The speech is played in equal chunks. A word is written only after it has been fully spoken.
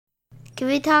Can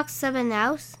we talk something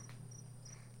else?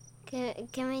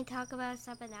 Can we talk about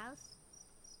something else?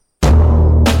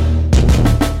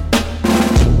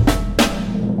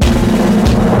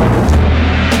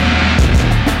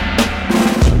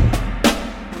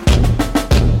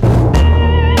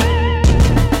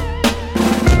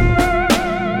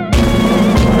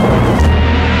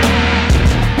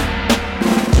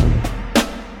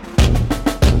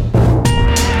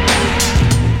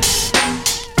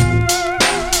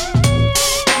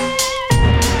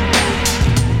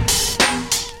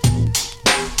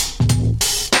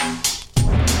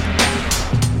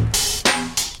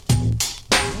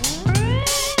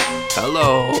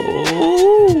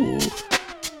 Hello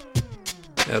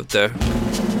out there.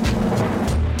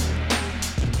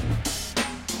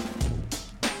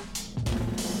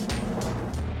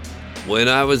 When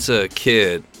I was a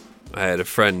kid, I had a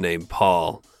friend named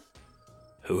Paul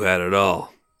who had it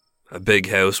all. A big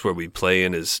house where we'd play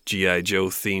in his G.I. Joe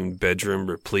themed bedroom,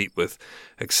 replete with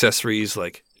accessories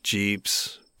like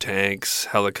jeeps, tanks,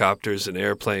 helicopters, and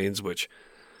airplanes, which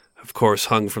of course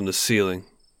hung from the ceiling.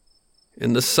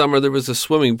 In the summer, there was a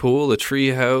swimming pool, a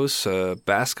tree house, a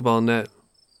basketball net.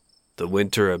 The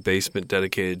winter, a basement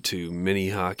dedicated to mini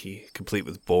hockey, complete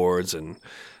with boards and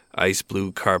ice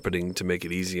blue carpeting to make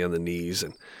it easy on the knees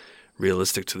and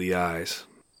realistic to the eyes.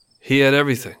 He had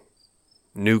everything.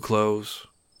 New clothes,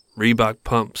 Reebok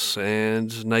pumps,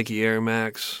 and Nike Air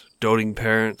Max, doting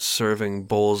parents serving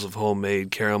bowls of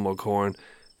homemade caramel corn,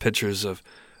 pitchers of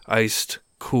iced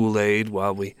Kool-Aid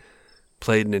while we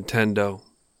played Nintendo.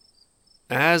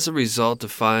 As a result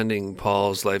of finding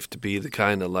Paul's life to be the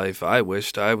kind of life I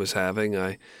wished I was having,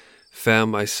 I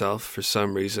found myself, for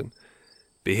some reason,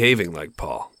 behaving like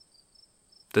Paul.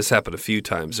 This happened a few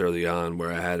times early on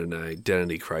where I had an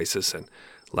identity crisis and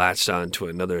latched on to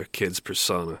another kid's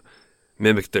persona,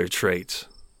 mimicked their traits,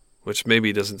 which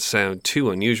maybe doesn't sound too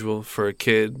unusual for a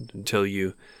kid until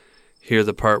you hear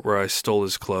the part where I stole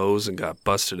his clothes and got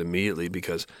busted immediately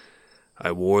because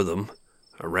I wore them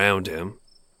around him.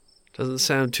 Doesn't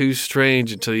sound too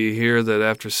strange until you hear that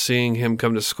after seeing him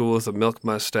come to school with a milk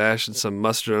mustache and some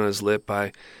mustard on his lip,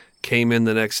 I came in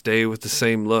the next day with the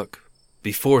same look.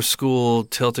 Before school,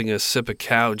 tilting a sip of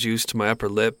cow juice to my upper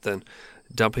lip, then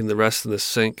dumping the rest in the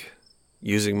sink,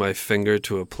 using my finger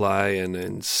to apply an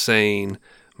insane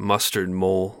mustard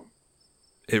mole.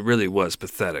 It really was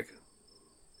pathetic.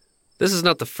 This is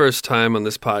not the first time on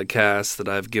this podcast that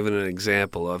I've given an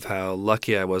example of how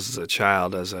lucky I was as a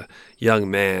child, as a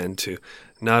young man, to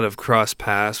not have crossed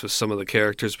paths with some of the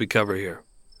characters we cover here.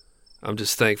 I'm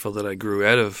just thankful that I grew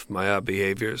out of my odd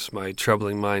behaviors, my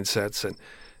troubling mindsets, and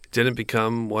didn't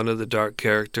become one of the dark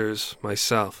characters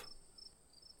myself.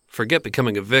 Forget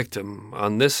becoming a victim.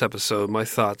 On this episode, my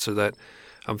thoughts are that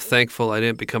I'm thankful I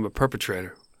didn't become a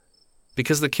perpetrator.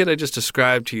 Because the kid I just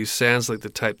described to you sounds like the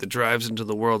type that drives into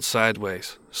the world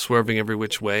sideways, swerving every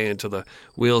which way until the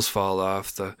wheels fall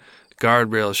off, the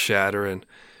guardrails shatter, and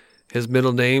his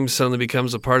middle name suddenly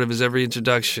becomes a part of his every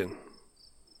introduction.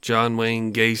 John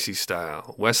Wayne Gacy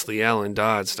style, Wesley Allen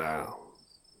Dodd style.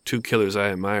 Two killers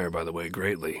I admire, by the way,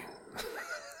 greatly.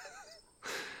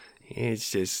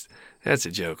 It's just, that's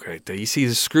a joke right there. You see,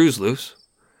 the screw's loose.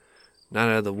 Not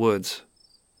out of the woods.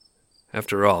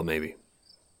 After all, maybe.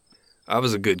 I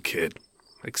was a good kid,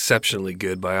 exceptionally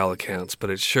good by all accounts, but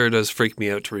it sure does freak me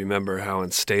out to remember how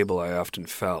unstable I often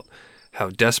felt, how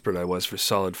desperate I was for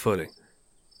solid footing.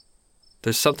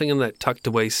 There's something in that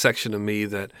tucked-away section of me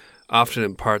that often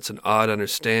imparts an odd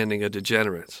understanding of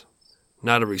degenerates.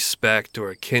 Not a respect or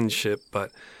a kinship,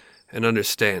 but an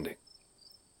understanding.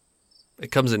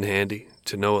 It comes in handy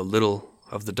to know a little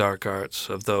of the dark arts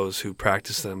of those who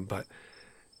practice them, but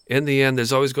in the end,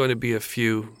 there's always going to be a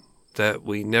few that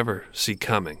we never see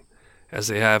coming, as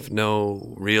they have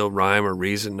no real rhyme or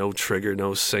reason, no trigger,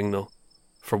 no signal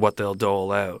for what they'll dole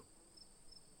out.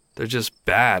 They're just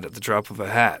bad at the drop of a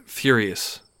hat,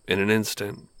 furious in an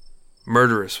instant,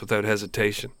 murderous without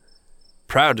hesitation,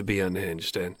 proud to be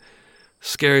unhinged, and,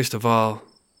 scariest of all,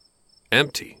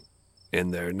 empty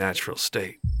in their natural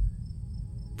state,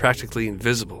 practically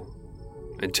invisible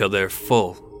until they're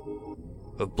full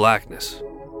of blackness.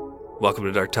 Welcome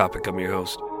to Dark Topic. I'm your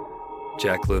host,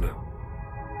 Jack Luna.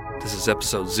 This is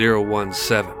episode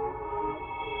 017,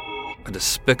 A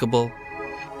Despicable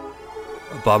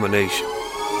Abomination.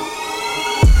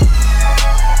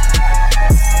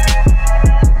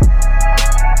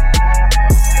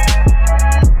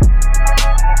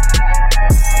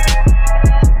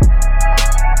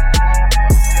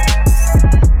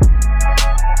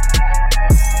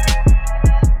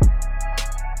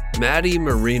 Matty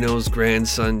Marino's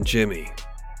grandson Jimmy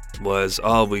was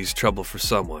always trouble for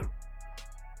someone.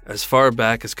 As far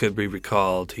back as could be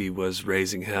recalled, he was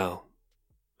raising hell.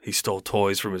 He stole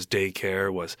toys from his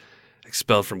daycare, was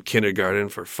expelled from kindergarten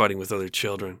for fighting with other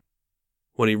children.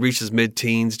 When he reached his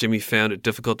mid-teens, Jimmy found it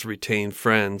difficult to retain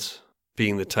friends.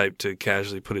 Being the type to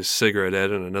casually put his cigarette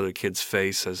end on another kid's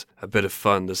face as a bit of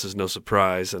fun, this is no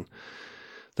surprise. And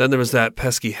then there was that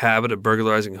pesky habit of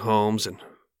burglarizing homes and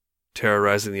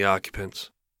terrorizing the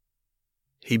occupants.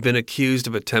 He'd been accused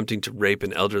of attempting to rape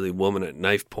an elderly woman at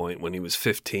knife point when he was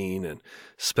 15 and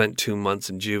spent 2 months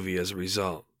in juvie as a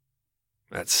result.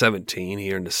 At 17,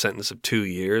 he earned a sentence of 2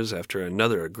 years after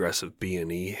another aggressive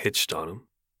B&E hitched on him.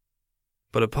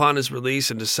 But upon his release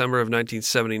in December of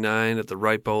 1979 at the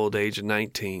ripe old age of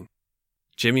 19,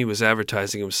 Jimmy was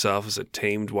advertising himself as a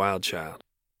tamed wild child,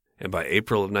 and by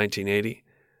April of 1980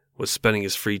 was spending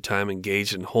his free time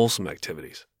engaged in wholesome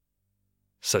activities,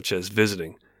 such as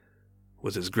visiting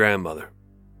with his grandmother.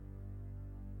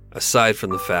 Aside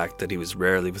from the fact that he was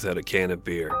rarely without a can of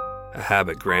beer, a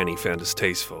habit Granny found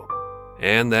distasteful,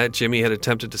 and that Jimmy had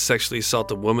attempted to sexually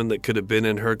assault a woman that could have been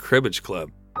in her cribbage club,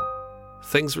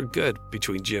 things were good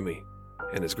between Jimmy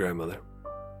and his grandmother.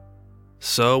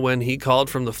 So when he called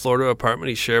from the Florida apartment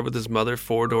he shared with his mother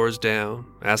 4 doors down,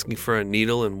 asking for a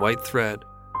needle and white thread,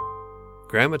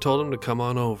 Grandma told him to come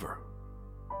on over.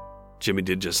 Jimmy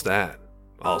did just that,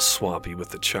 all swampy with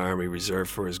the charm he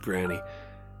reserved for his granny.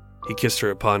 He kissed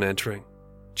her upon entering,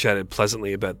 chatted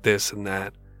pleasantly about this and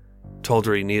that, told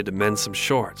her he needed to mend some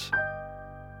shorts,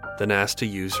 then asked to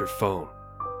use her phone.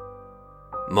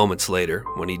 Moments later,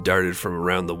 when he darted from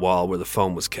around the wall where the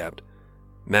phone was kept,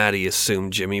 Maddie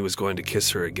assumed Jimmy was going to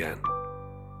kiss her again.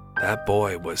 That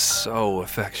boy was so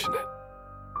affectionate.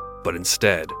 But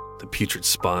instead, the putrid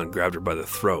spawn grabbed her by the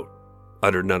throat,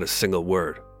 uttered not a single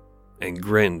word, and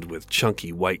grinned with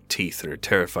chunky white teeth in her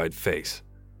terrified face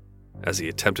as he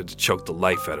attempted to choke the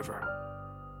life out of her.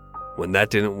 When that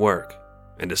didn't work,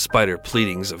 and despite her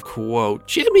pleadings of, quote,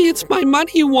 "Jimmy, it's my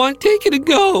money you want, take it and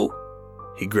go,"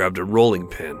 he grabbed a rolling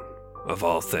pin, of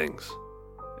all things,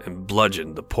 and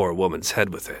bludgeoned the poor woman's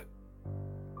head with it.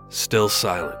 Still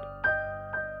silent,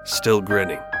 still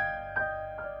grinning.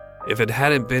 If it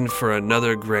hadn't been for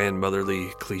another grandmotherly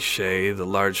cliche, the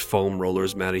large foam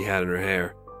rollers Maddie had in her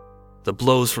hair, the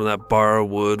blows from that bar of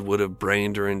wood would have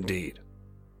brained her indeed.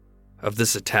 Of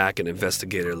this attack, an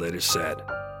investigator later said,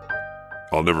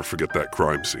 "I'll never forget that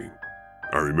crime scene.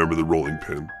 I remember the rolling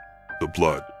pin, the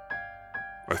blood.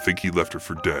 I think he left her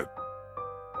for dead."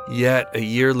 Yet, a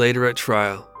year later at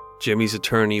trial, Jimmy's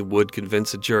attorney would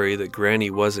convince a jury that Granny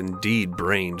was indeed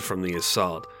brained from the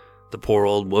assault. The poor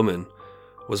old woman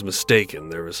was mistaken.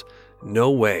 There was no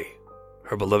way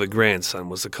her beloved grandson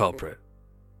was the culprit.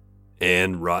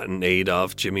 And rotten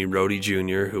Adolf Jimmy Rhodey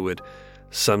Jr., who would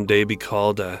someday be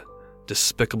called a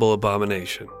despicable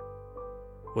abomination,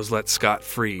 was let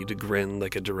scot-free to grin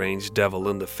like a deranged devil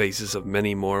in the faces of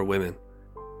many more women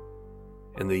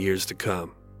in the years to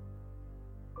come.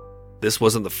 This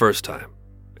wasn't the first time,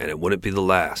 and it wouldn't be the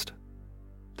last,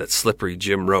 that slippery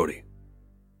Jim Rhodey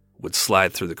would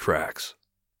slide through the cracks.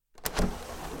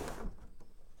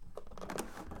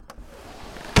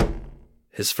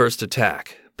 His first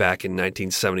attack, back in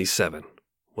 1977,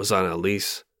 was on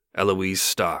Elise Eloise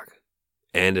Stock,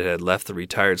 and it had left the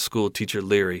retired school teacher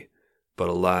leery, but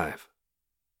alive.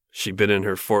 She'd been in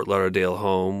her Fort Lauderdale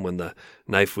home when the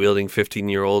knife-wielding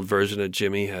 15-year-old version of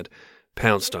Jimmy had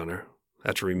pounced on her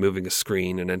after removing a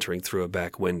screen and entering through a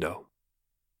back window.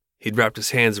 He'd wrapped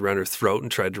his hands around her throat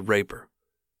and tried to rape her,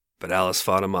 but Alice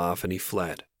fought him off and he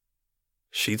fled.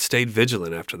 She'd stayed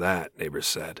vigilant after that, neighbors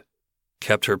said.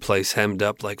 Kept her place hemmed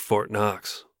up like Fort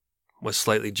Knox. Was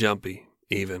slightly jumpy,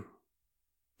 even.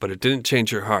 But it didn't change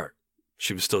her heart.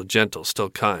 She was still gentle, still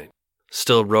kind.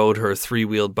 Still rode her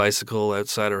 3-wheeled bicycle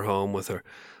outside her home with her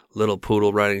little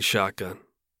poodle riding shotgun.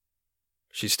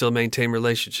 She still maintained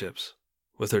relationships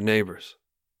with her neighbors.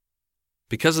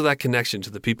 Because of that connection to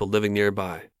the people living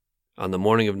nearby, on the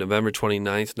morning of November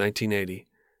 29th, 1980,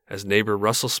 as neighbor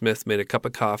Russell Smith made a cup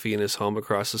of coffee in his home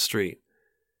across the street,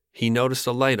 he noticed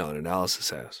a light on at Alice's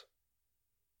house.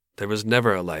 There was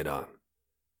never a light on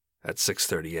at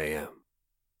 6:30 a.m.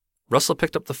 Russell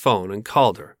picked up the phone and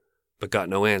called her, but got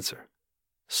no answer,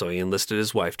 so he enlisted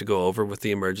his wife to go over with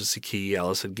the emergency key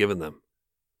Alice had given them.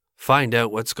 "Find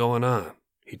out what's going on,"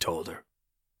 he told her.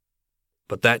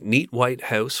 But that neat white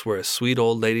house where a sweet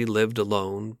old lady lived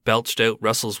alone belched out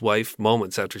Russell's wife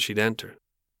moments after she'd entered.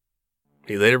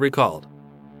 He later recalled,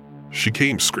 "She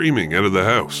came screaming out of the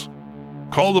house.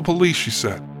 'Call the police,' she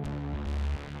said."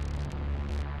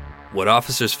 What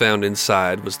officers found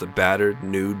inside was the battered,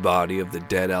 nude body of the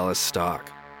dead Alice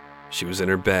Stock. She was in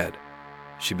her bed.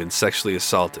 She'd been sexually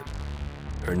assaulted.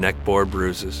 her neck bore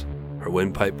bruises, her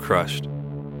windpipe crushed.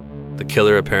 The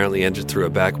killer apparently entered through a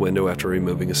back window after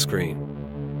removing a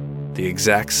screen. The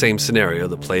exact same scenario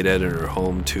that played out in her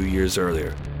home 2 years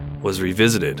earlier was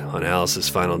revisited on Alice's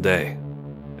final day,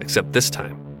 except this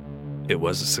time, it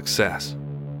was a success.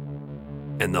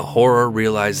 And the horror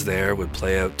realized there would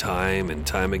play out time and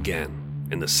time again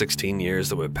in the 16 years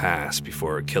that would pass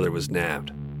before her killer was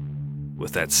nabbed,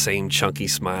 with that same chunky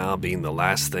smile being the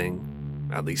last thing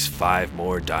at least 5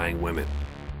 more dying women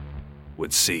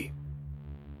would see.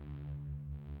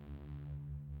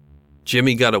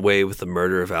 Jimmy got away with the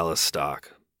murder of Alice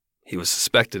Stock. He was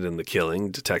suspected in the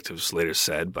killing, detectives later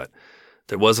said, but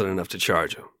there wasn't enough to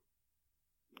charge him.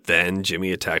 Then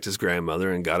Jimmy attacked his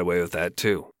grandmother and got away with that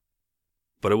too.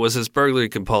 But it was his burglary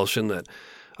compulsion that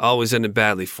always ended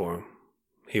badly for him.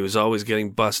 He was always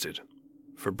getting busted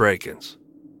for break-ins.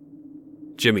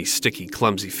 Jimmy's sticky,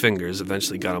 clumsy fingers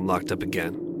eventually got him locked up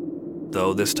again,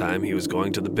 though this time he was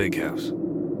going to the big house.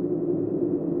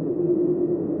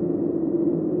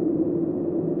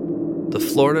 The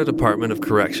Florida Department of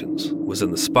Corrections was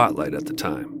in the spotlight at the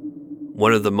time.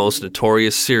 One of the most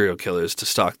notorious serial killers to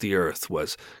stalk the earth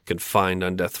was confined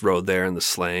on death row there in the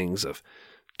slayings of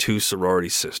 2 sorority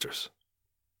sisters.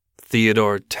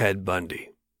 Theodore Ted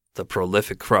Bundy, the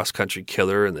prolific cross-country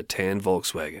killer in the tan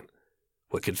Volkswagen,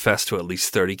 would confess to at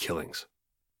least 30 killings,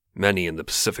 many in the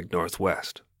Pacific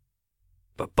Northwest.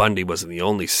 But Bundy wasn't the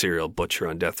only serial butcher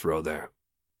on death row there.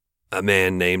 A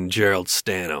man named Gerald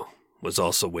Stano was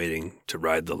also waiting to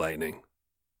ride the lightning.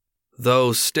 Though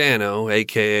Stano,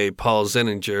 a.k.a. Paul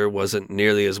Zinninger, wasn't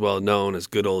nearly as well known as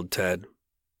good old Ted,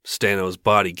 Stano's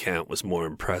body count was more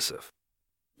impressive.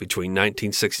 Between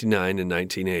 1969 and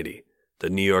 1980, the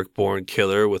New York-born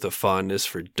killer with a fondness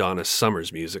for Donna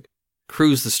Summer's music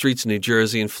cruised the streets of New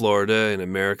Jersey and Florida in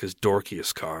America's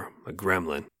dorkiest car, a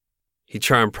Gremlin. He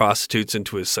charmed prostitutes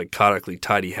into his psychotically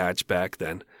tidy hatchback,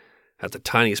 then, at the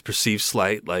tiniest perceived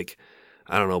slight, like,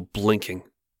 blinking,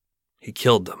 he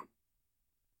killed them.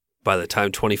 By the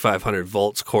time 2,500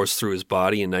 volts coursed through his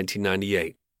body in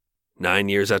 1998, 9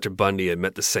 years after Bundy had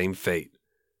met the same fate,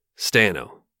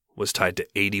 Stano was tied to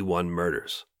 81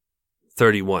 murders,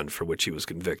 31 for which he was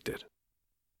convicted.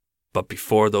 But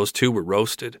before those 2 were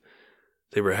roasted,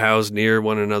 they were housed near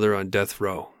one another on death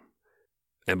row,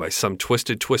 and by some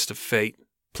twisted twist of fate,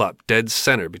 plopped dead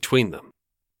center between them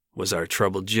was our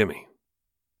troubled Jimmy.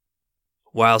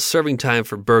 While serving time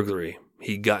for burglary,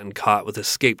 he'd gotten caught with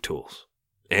escape tools,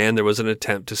 and there was an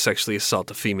attempt to sexually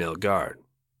assault a female guard.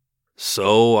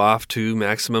 So off to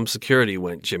maximum security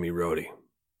went Jimmy Rohde.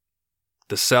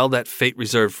 The cell that fate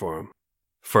reserved for him,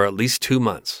 for at least 2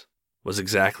 months, was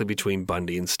exactly between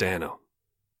Bundy and Stano.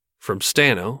 From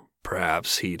Stano,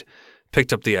 perhaps he'd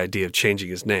picked up the idea of changing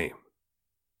his name.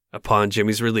 Upon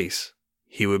Jimmy's release,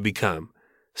 he would become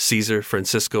Cesar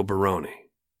Francisco Baroni.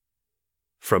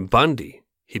 From Bundy,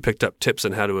 he picked up tips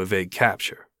on how to evade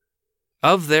capture.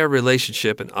 Of their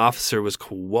relationship, an officer was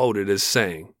quoted as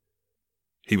saying,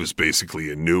 "He was basically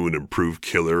a new and improved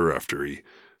killer after he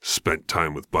spent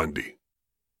time with Bundy."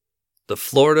 The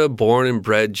Florida-born and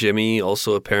bred Jimmy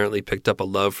also apparently picked up a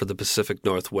love for the Pacific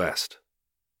Northwest.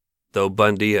 Though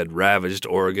Bundy had ravaged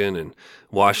Oregon and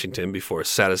Washington before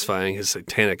satisfying his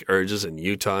satanic urges in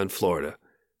Utah and Florida,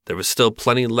 there was still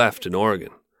plenty left in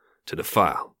Oregon to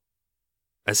defile.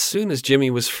 As soon as Jimmy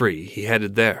was free, he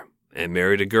headed there and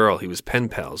married a girl he was pen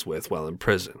pals with while in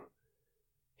prison.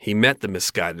 He met the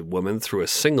misguided woman through a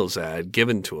singles ad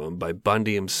given to him by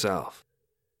Bundy himself.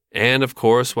 And, of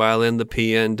course, while in the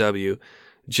PNW,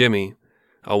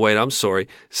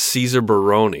 Cesar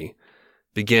Baroni,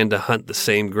 began to hunt the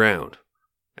same ground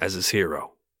as his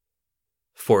hero.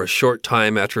 For a short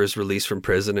time after his release from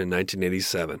prison in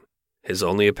 1987, his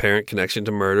only apparent connection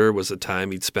to murder was the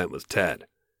time he'd spent with Ted.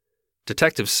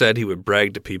 Detectives said he would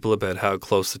brag to people about how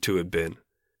close the 2 had been.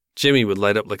 Jimmy would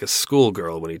light up like a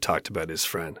schoolgirl when he talked about his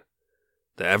friend,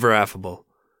 the ever affable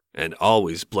and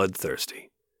always bloodthirsty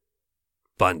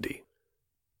Bundy.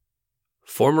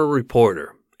 Former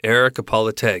reporter Eric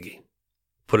Apolitegui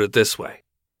put it this way: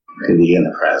 to be in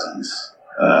the presence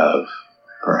of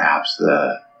perhaps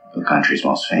the country's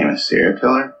most famous serial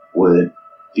killer would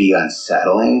be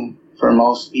unsettling for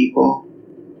most people.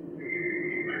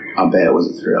 I'll bet it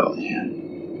was a thrill,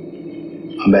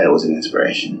 man. I'll bet it was an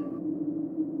inspiration.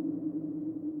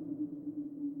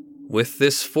 With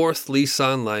this 4th lease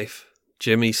on life,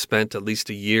 Jimmy spent at least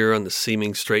a year on the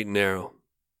seeming straight and narrow.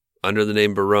 Under the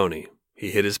name Baroni,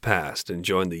 he hid his past and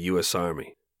joined the U.S.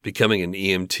 Army, becoming an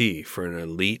EMT for an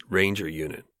elite ranger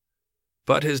unit.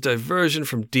 But his diversion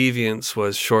from deviance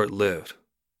was short-lived,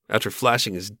 After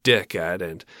flashing his dick at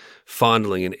and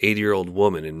fondling an 80-year-old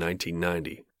woman in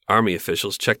 1990, Army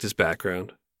officials checked his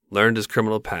background, learned his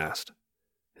criminal past,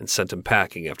 and sent him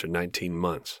packing after 19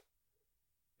 months.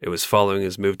 It was following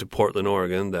his move to Portland,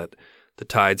 Oregon, that the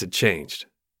tides had changed.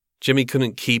 Jimmy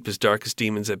couldn't keep his darkest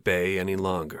demons at bay any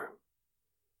longer.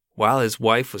 While his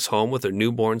wife was home with her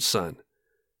newborn son,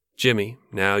 Jimmy,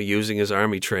 now using his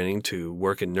Army training to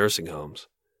work in nursing homes,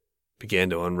 began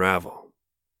to unravel.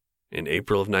 In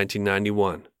April of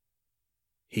 1991,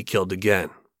 he killed again.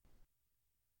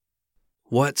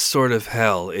 What sort of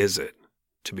hell is it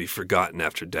to be forgotten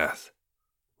after death,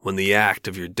 when the act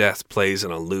of your death plays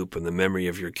on a loop in the memory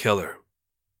of your killer?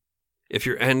 If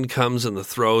your end comes in the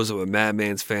throes of a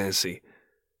madman's fantasy,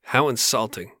 how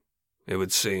insulting, it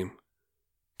would seem,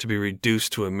 to be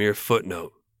reduced to a mere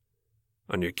footnote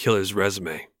on your killer's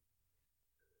resume.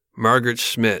 Margaret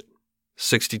Schmidt,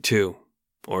 62,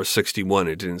 or 61,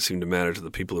 it didn't seem to matter to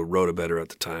the people who wrote about her at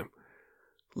the time,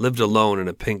 lived alone in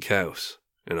a pink house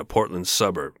in a Portland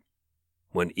suburb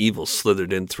when evil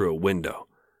slithered in through a window,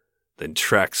 then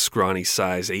tracked scrawny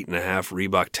size 8.5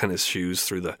 Reebok tennis shoes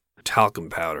through the talcum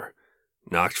powder,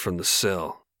 knocked from the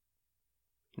sill.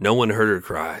 No one heard her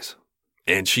cries,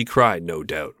 and she cried, no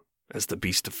doubt, as the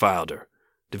beast defiled her,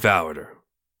 devoured her.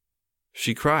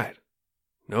 She cried,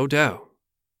 no doubt,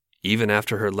 even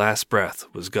after her last breath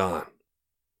was gone.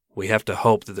 We have to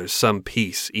hope that there's some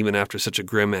peace even after such a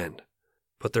grim end,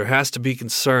 but there has to be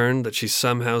concern that she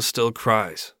somehow still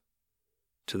cries,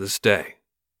 to this day.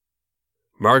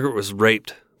 Margaret was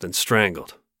raped, then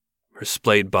strangled, her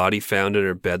splayed body found in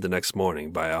her bed the next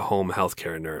morning by a home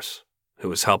healthcare nurse who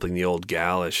was helping the old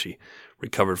gal as she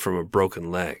recovered from a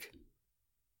broken leg.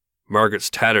 Margaret's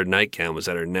tattered nightgown was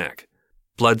at her neck.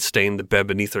 Blood stained the bed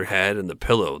beneath her head and the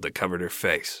pillow that covered her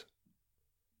face.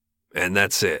 And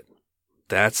that's it.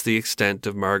 That's the extent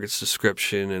of Margaret's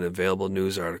description in available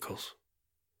news articles.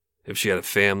 If she had a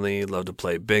family, loved to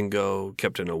play bingo,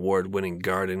 kept an award-winning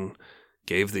garden,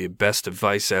 gave the best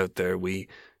advice out there, we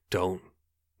don't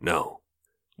know.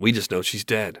 We just know she's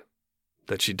dead,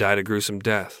 that she died a gruesome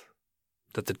death,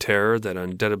 that the terror that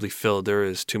undoubtedly filled her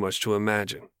is too much to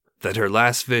imagine, that her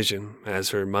last vision, as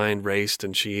her mind raced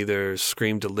and she either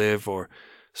screamed to live or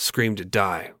screamed to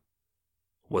die,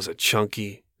 was a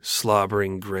chunky,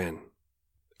 slobbering grin,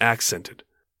 accented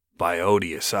by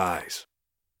odious eyes.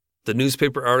 The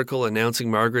newspaper article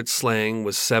announcing Margaret's slaying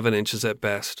was 7 inches at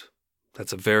best.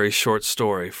 That's a very short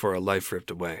story for a life ripped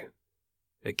away.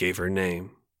 It gave her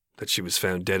name, that she was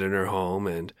found dead in her home,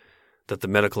 and that the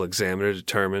medical examiner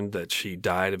determined that she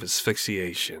died of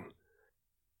asphyxiation.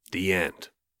 The end.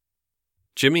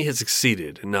 Jimmy had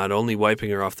succeeded in not only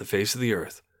wiping her off the face of the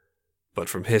earth, but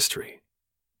from history.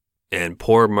 And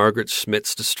poor Margaret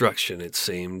Schmidt's destruction, it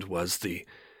seemed, was the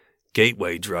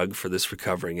gateway drug for this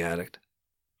recovering addict.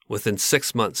 Within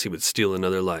 6 months he would steal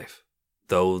another life,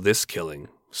 though this killing,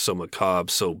 so macabre,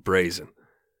 so brazen,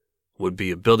 would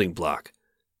be a building block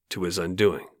to his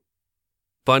undoing.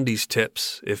 Bundy's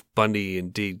tips, if Bundy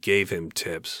indeed gave him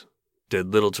tips,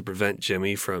 did little to prevent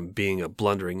Jimmy from being a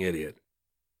blundering idiot.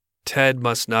 Ted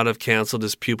must not have counseled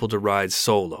his pupil to ride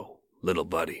solo, little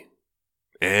buddy,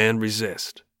 and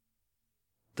resist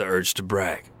the urge to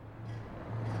brag.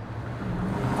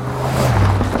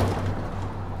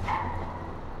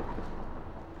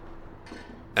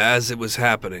 As it was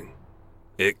happening,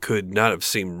 it could not have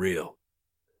seemed real.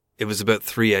 It was about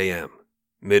 3 a.m.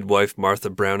 Midwife Martha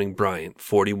Browning Bryant,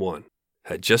 41,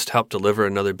 had just helped deliver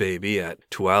another baby at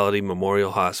Tuality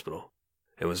Memorial Hospital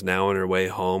and was now on her way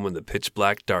home in the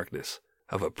pitch-black darkness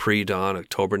of a pre-dawn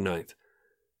October 9th,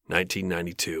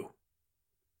 1992.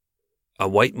 A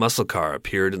white muscle car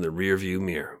appeared in the rearview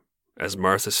mirror as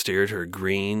Martha steered her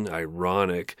green,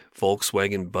 ironic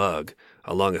Volkswagen Bug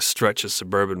along a stretch of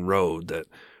suburban road that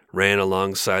ran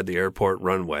alongside the airport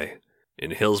runway in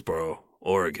Hillsboro,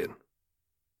 Oregon.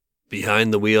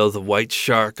 Behind the wheel of the White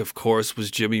Shark, of course,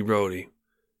 was Jimmy Rohde.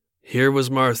 Here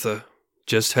was Martha,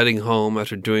 just heading home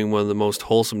after doing one of the most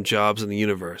wholesome jobs in the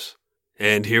universe.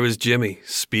 And here was Jimmy,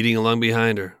 speeding along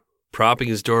behind her, propping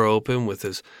his door open with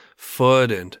his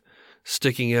foot and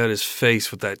sticking out his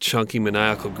face with that chunky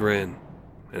maniacal grin.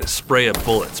 And a spray of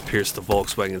bullets pierced the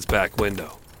Volkswagen's back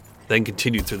window, then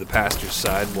continued through the passenger's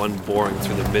side, one boring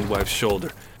through the midwife's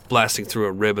shoulder, blasting through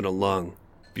a rib and a lung,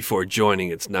 before joining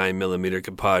its 9mm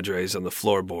compadres on the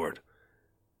floorboard.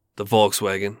 The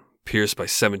Volkswagen, pierced by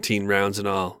 17 rounds in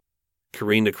all,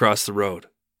 careened across the road,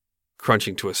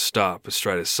 crunching to a stop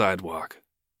astride a sidewalk.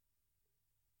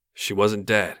 She wasn't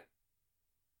dead.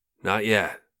 Not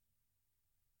yet.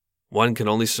 One can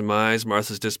only surmise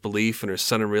Martha's disbelief and her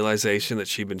sudden realization that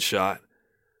she'd been shot,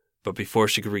 but before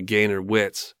she could regain her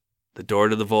wits, The door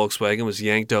to the Volkswagen was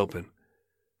yanked open,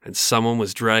 and someone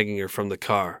was dragging her from the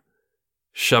car,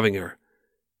 shoving her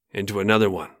into another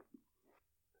one.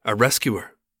 A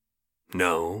rescuer?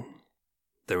 No.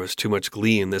 There was too much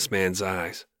glee in this man's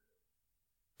eyes.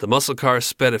 The muscle car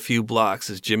sped a few blocks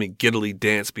as Jimmy giddily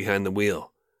danced behind the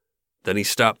wheel. Then he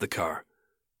stopped the car,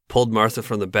 pulled Martha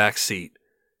from the back seat,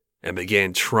 and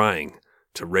began trying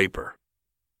to rape her.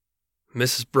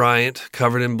 Mrs. Bryant,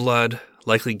 covered in blood,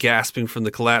 likely gasping from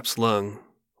the collapsed lung,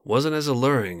 wasn't as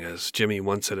alluring as Jimmy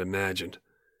once had imagined.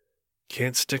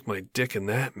 Can't stick my dick in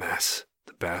that mess,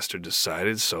 the bastard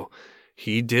decided, so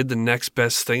he did the next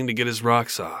best thing to get his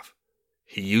rocks off.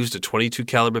 He used a .22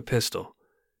 caliber pistol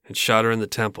and shot her in the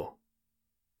temple,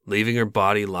 leaving her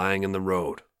body lying in the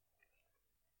road.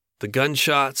 The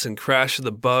gunshots and crash of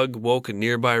the Bug woke a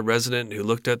nearby resident who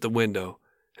looked out the window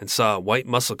and saw a white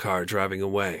muscle car driving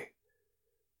away.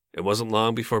 It wasn't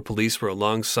long before police were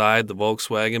alongside the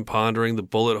Volkswagen, pondering the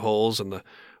bullet holes in the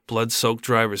blood-soaked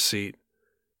driver's seat.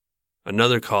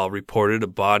 Another call reported a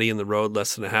body in the road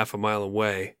less than a half a mile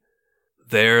away.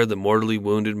 There, the mortally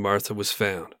wounded Martha was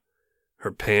found,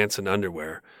 her pants and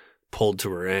underwear pulled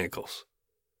to her ankles,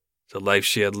 the life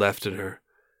she had left in her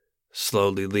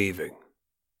slowly leaving.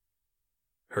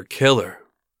 Her killer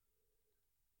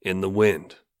in the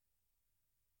wind.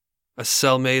 A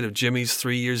cellmate of Jimmy's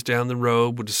 3 years down the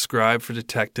road would describe for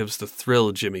detectives the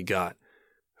thrill Jimmy got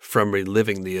from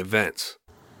reliving the events.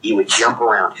 He would jump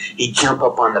around. He'd jump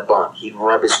up on the bunk. He'd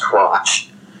rub his crotch.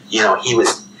 You know, he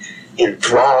was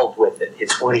enthralled with it.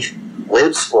 It's what he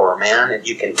lives for, man. And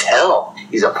you can tell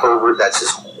he's a pervert. That's his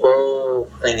whole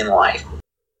thing in life.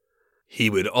 He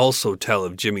would also tell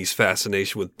of Jimmy's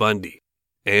fascination with Bundy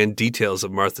and details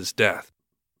of Martha's death.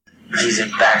 He's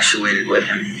infatuated with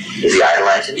him. Is he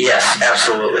idolizing? Yes,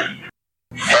 absolutely.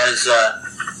 Has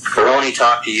Baroni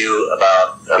talked to you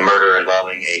about a murder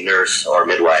involving a nurse or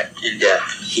midwife? In death.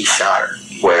 He shot her.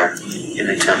 Where? In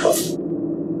the temple.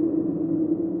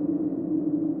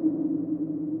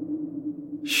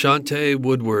 Shante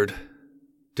Woodward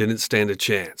didn't stand a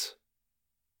chance.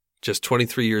 Just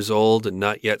 23 years old and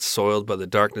not yet soiled by the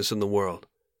darkness in the world,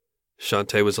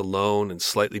 Shante was alone and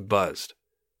slightly buzzed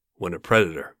when a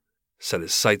predator set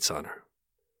his sights on her.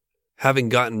 Having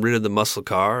gotten rid of the muscle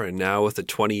car and now with a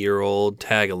 20-year-old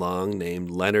tag-along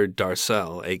named Leonard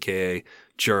Darcell, a.k.a.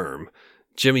 Germ,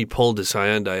 Jimmy pulled his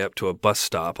Hyundai up to a bus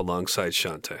stop alongside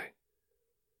Shante.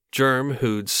 Germ,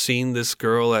 who'd seen this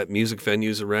girl at music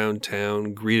venues around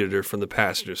town, greeted her from the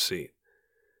passenger seat.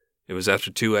 It was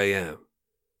after 2 a.m.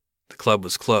 The club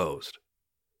was closed.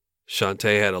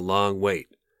 Shante had a long wait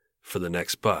for the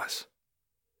next bus.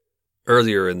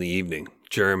 Earlier in the evening,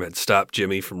 Germ had stopped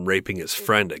Jimmy from raping his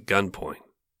friend at gunpoint.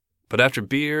 But after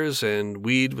beers and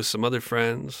weed with some other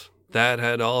friends, that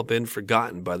had all been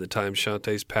forgotten by the time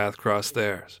Shante's path crossed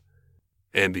theirs.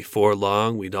 And before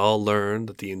long, we'd all learned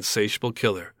that the insatiable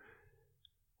killer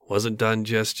wasn't done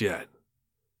just yet.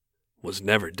 Was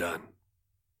never done.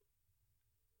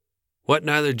 What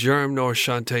neither Germ nor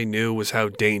Shante knew was how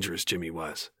dangerous Jimmy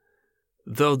was,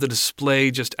 though the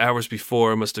display just hours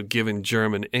before must have given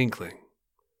Germ an inkling.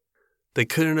 They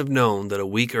couldn't have known that a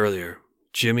week earlier,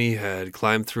 Jimmy had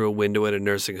climbed through a window at a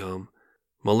nursing home,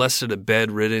 molested a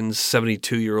bedridden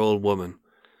 72-year-old woman,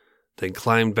 then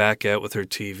climbed back out with her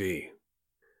TV.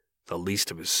 The least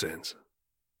of his sins.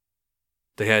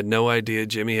 They had no idea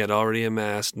Jimmy had already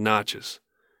amassed notches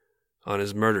on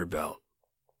his murder belt.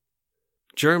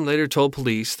 Germ later told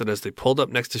police that as they pulled up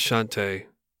next to Shante,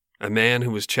 a man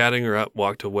who was chatting her up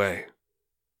walked away.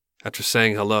 After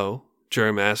saying hello,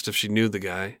 Germ asked if she knew the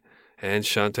guy, and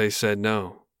Shante said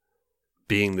no.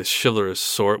 Being the chivalrous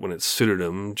sort when it suited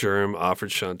him, Germ offered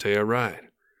Shante a ride.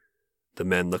 The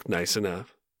men looked nice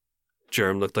enough.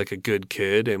 Germ looked like a good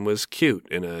kid and was cute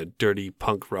in a dirty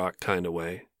punk rock kind of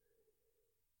way.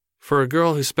 For a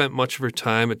girl who spent much of her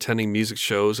time attending music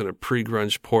shows in a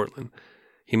pre-grunge Portland,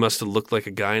 he must have looked like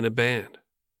a guy in a band.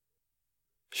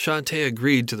 Shante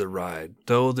agreed to the ride,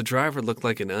 though the driver looked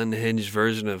like an unhinged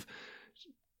version of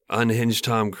unhinged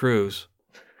Tom Cruise.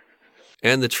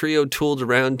 And the trio tooled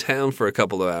around town for a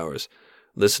couple of hours,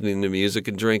 listening to music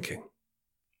and drinking.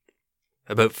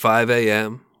 About 5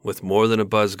 a.m., with more than a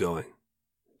buzz going,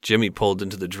 Jimmy pulled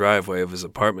into the driveway of his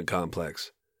apartment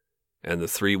complex, and the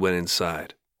three went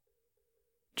inside.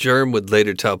 Germ would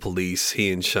later tell police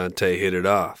he and Shante hit it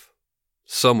off.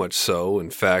 So much so, in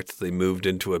fact, they moved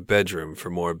into a bedroom for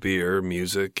more beer,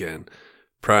 music, and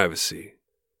privacy.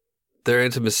 Their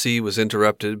intimacy was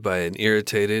interrupted by an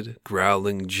irritated,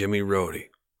 growling Jimmy Rhodey.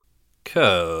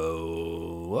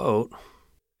 Quote,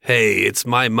 "Hey, it's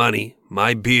my money,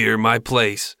 my beer, my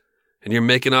place, and you're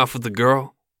making off with the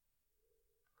girl?"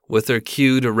 With their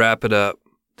cue to wrap it up,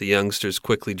 the youngsters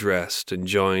quickly dressed and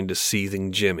joined a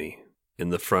seething Jimmy in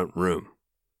the front room.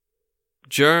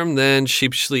 Germ then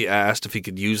sheepishly asked if he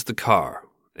could use the car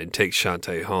and take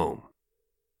Shantae home.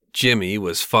 Jimmy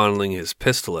was fondling his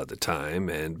pistol at the time,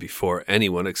 and before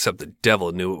anyone except the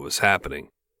devil knew what was happening,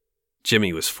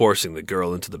 Jimmy was forcing the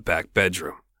girl into the back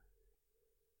bedroom.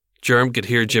 Germ could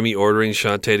hear Jimmy ordering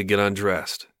Shantae to get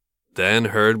undressed, then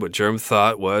heard what Germ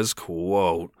thought was,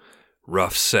 quote,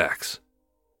 rough sex.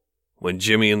 When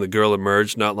Jimmy and the girl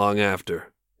emerged not long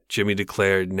after, Jimmy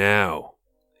declared now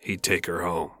he'd take her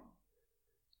home.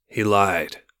 He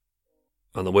lied.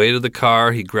 On the way to the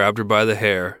car, he grabbed her by the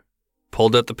hair,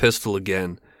 pulled out the pistol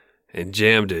again, and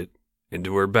jammed it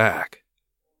into her back.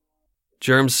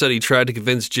 Germ said he tried to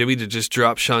convince Jimmy to just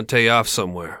drop Shantae off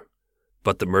somewhere,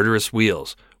 but the murderous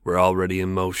wheels were already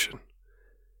in motion.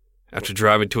 After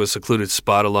driving to a secluded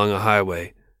spot along a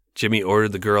highway, Jimmy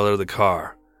ordered the girl out of the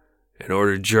car and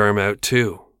ordered Germ out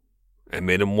too, and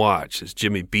made him watch as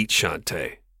Jimmy beat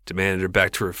Shantae, demanded her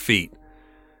back to her feet,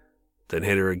 then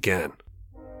hit her again.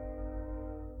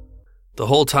 The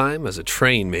whole time, as a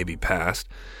train maybe passed,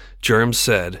 Germ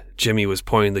said Jimmy was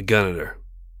pointing the gun at her,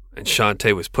 and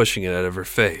Shantae was pushing it out of her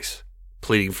face,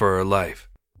 pleading for her life.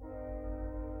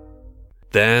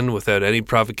 Then, without any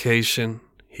provocation,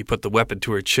 he put the weapon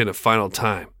to her chin a final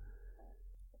time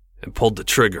and pulled the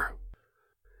trigger.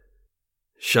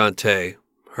 Shantae,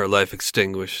 her life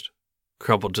extinguished,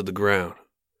 crumpled to the ground.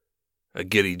 A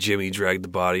giddy Jimmy dragged the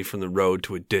body from the road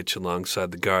to a ditch alongside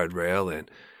the guardrail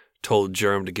and told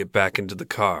Germ to get back into the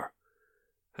car.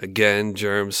 Again,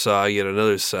 Germ saw yet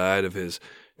another side of his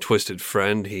twisted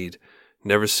friend he'd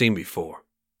never seen before.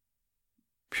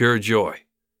 Pure joy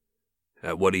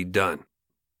at what he'd done.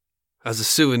 As a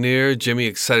souvenir, Jimmy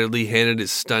excitedly handed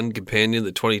his stunned companion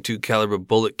the .22 caliber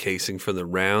bullet casing from the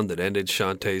round that ended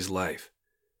Shantae's life.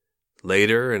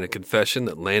 Later, in a confession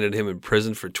that landed him in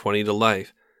prison for 20 to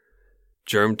life,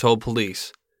 Germ told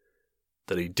police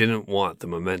that he didn't want the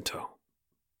memento.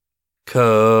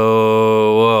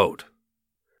 Quote,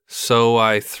 so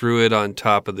I threw it on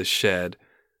top of the shed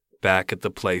back at the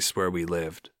place where we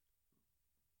lived.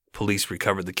 Police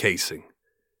recovered the casing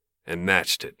and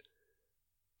matched it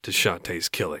to Shantae's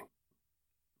killing.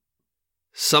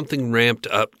 Something ramped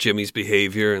up Jimmy's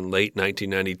behavior in late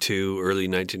 1992, early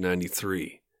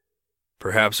 1993.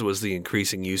 Perhaps it was the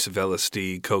increasing use of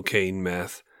LSD, cocaine,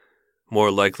 meth.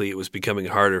 More likely it was becoming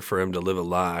harder for him to live a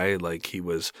lie like he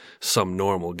was some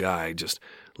normal guy just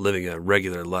living a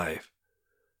regular life.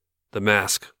 The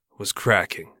mask was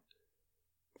cracking.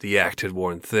 The act had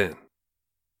worn thin.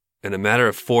 In a matter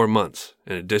of 4 months,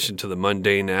 in addition to the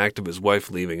mundane act of his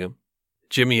wife leaving him,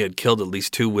 Jimmy had killed at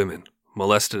least 2 women,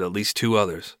 molested at least 2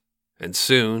 others, and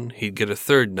soon he'd get a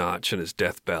 3rd notch in his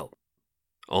death belt.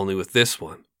 Only with this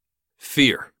one,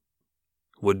 fear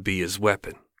would be his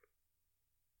weapon.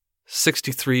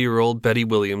 63-year-old Betty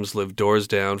Williams lived doors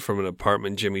down from an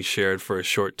apartment Jimmy shared for a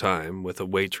short time with a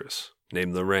waitress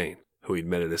named Lorraine, who he'd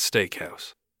met at a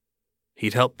steakhouse.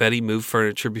 He'd helped Betty move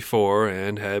furniture before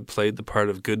and had played the part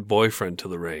of good boyfriend to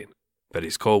Lorraine,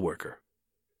 Betty's co-worker.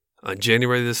 On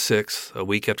January the 6th, a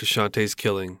week after Shantae's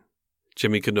killing,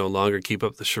 Jimmy could no longer keep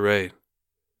up the charade.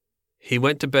 He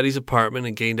went to Betty's apartment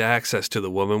and gained access to the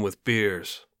woman with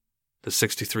beers. The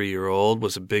 63-year-old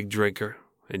was a big drinker,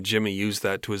 and Jimmy used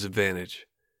that to his advantage.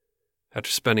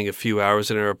 After spending a few hours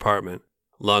in her apartment,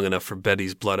 long enough for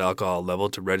Betty's blood alcohol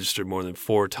level to register more than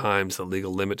 4 times the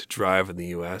legal limit to drive in the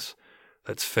U.S.,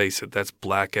 let's face it, that's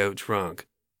blackout drunk,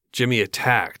 Jimmy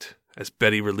attacked as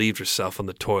Betty relieved herself on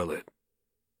the toilet.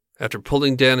 After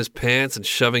pulling down his pants and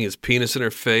shoving his penis in her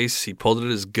face, he pulled out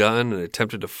his gun and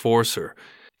attempted to force her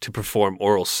to perform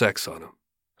oral sex on him,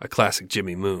 a classic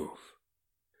Jimmy move.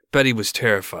 Betty was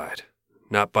terrified.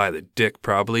 Not by the dick,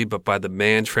 probably, but by the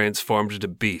man transformed into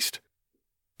beast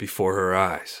before her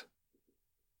eyes.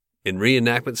 In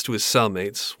reenactments to his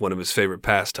cellmates, one of his favorite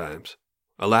pastimes,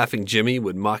 a laughing Jimmy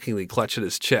would mockingly clutch at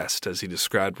his chest as he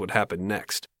described what happened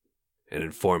next. An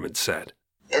informant said,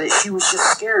 and she was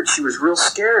just scared. She was real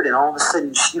scared, and all of a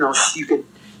sudden,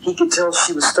 he could tell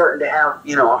she was starting to have,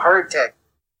 a heart attack.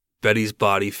 Betty's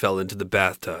body fell into the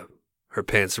bathtub, her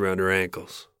pants around her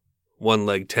ankles, one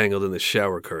leg tangled in the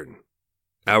shower curtain.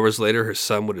 Hours later, her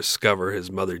son would discover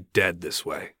his mother dead this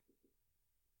way.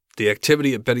 The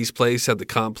activity at Betty's place had the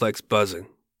complex buzzing.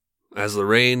 As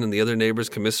Lorraine and the other neighbors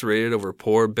commiserated over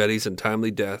poor Betty's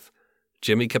untimely death,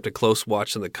 Jimmy kept a close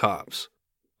watch on the cops,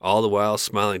 all the while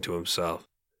smiling to himself,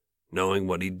 knowing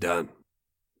what he'd done.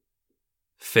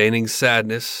 Feigning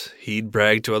sadness, he'd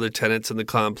brag to other tenants in the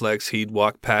complex he'd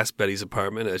walked past Betty's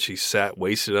apartment as she sat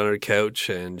wasted on her couch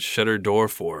and shut her door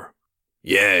for her.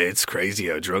 Yeah, it's crazy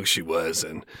how drunk she was,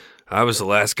 and I was the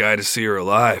last guy to see her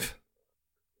alive.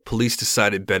 Police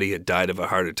decided Betty had died of a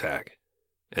heart attack.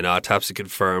 An autopsy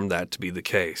confirmed that to be the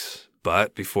case,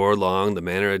 but before long the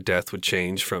manner of death would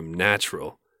change from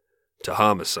natural to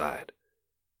homicide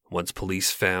once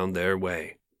police found their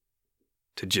way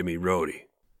to Jimmy Rohde.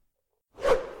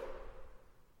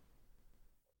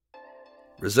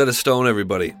 Rosetta Stone,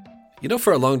 everybody. You know,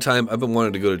 for a long time I've been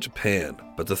wanting to go to Japan,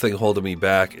 but the thing holding me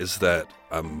back is that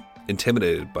I'm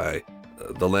intimidated by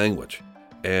the language.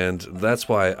 And that's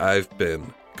why I've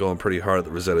been going pretty hard at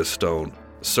the Rosetta Stone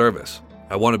service.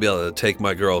 I want to be able to take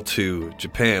my girl to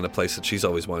Japan, a place that she's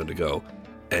always wanted to go,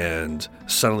 and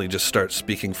suddenly just start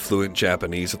speaking fluent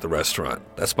Japanese at the restaurant.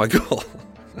 That's my goal.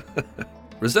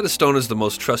 Rosetta Stone is the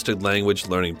most trusted language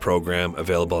learning program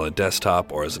available on a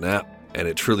desktop or as an app, and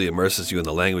it truly immerses you in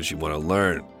the language you want to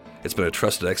learn. It's been a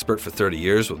trusted expert for 30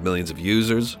 years with millions of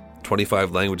users,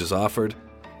 25 languages offered.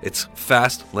 It's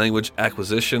fast language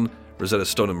acquisition. Rosetta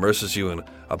Stone immerses you in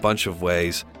a bunch of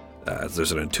ways.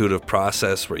 There's an intuitive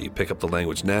process where you pick up the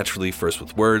language naturally, first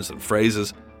with words, then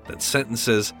phrases, then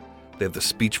sentences. They have the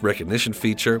speech recognition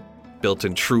feature.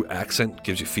 Built-in true accent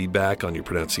gives you feedback on your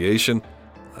pronunciation.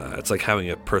 It's like having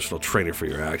a personal trainer for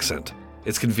your accent.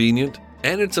 It's convenient,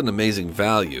 and it's an amazing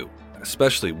value,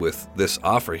 especially with this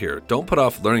offer here. Don't put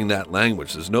off learning that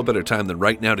language. There's no better time than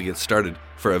right now to get started.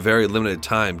 For a very limited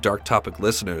time, Dark Topic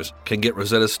listeners can get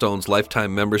Rosetta Stone's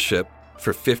lifetime membership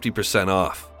for 50%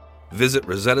 off. Visit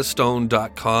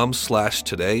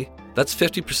rosettastone.com/today. That's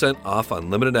 50% off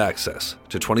unlimited access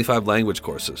to 25 language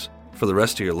courses for the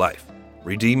rest of your life.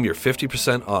 Redeem your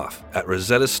 50% off at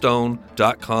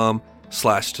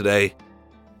rosettastone.com/today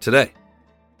today.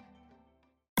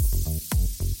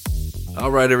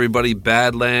 All right, everybody,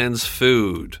 Badlands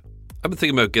food. I've been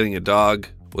thinking about getting a dog.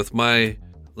 With my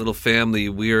little family,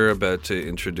 we're about to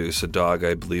introduce a dog,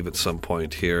 I believe, at some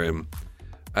point here, and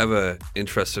I have an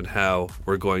interest in how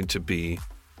we're going to be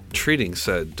treating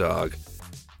said dog.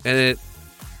 And it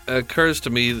occurs to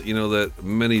me, that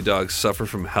many dogs suffer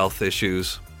from health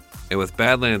issues. And with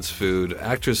Badlands Food,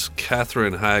 actress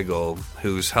Katherine Heigl,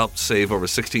 who's helped save over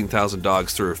 16,000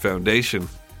 dogs through her foundation,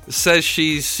 says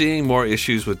she's seeing more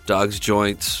issues with dogs'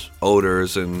 joints,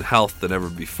 odors, and health than ever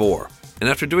before. And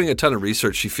after doing a ton of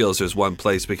research, she feels there's one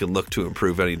place we can look to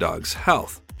improve any dog's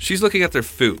health. She's looking at their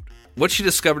food. What she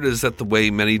discovered is that the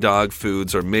way many dog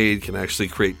foods are made can actually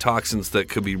create toxins that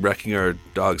could be wrecking our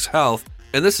dog's health,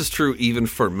 and this is true even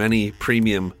for many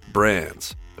premium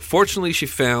brands. Fortunately, she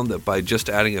found that by just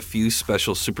adding a few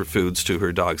special superfoods to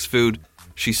her dog's food,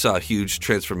 she saw huge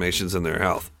transformations in their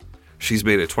health. She's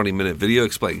made a 20-minute video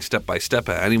explaining step-by-step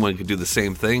how anyone could do the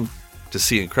same thing to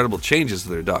see incredible changes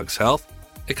in their dog's health.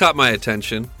 It caught my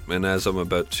attention, and as I'm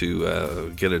about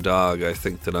to get a dog, I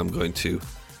think that I'm going to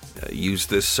use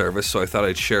this service, so I thought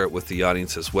I'd share it with the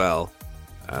audience as well.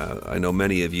 I know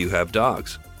many of you have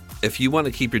dogs. If you want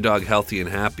to keep your dog healthy and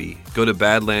happy, go to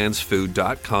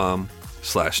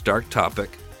badlandsfood.com/darktopic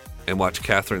and watch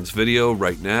Katherine's video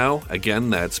right now. Again,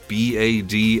 that's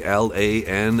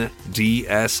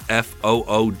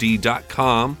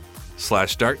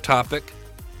badlandsfood.com/darktopic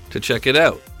to check it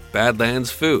out.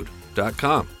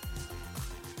 badlandsfood.com.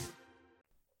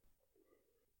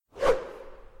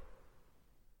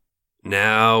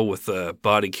 Now, with the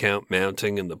body count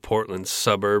mounting in the Portland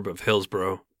suburb of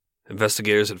Hillsborough,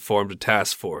 investigators had formed a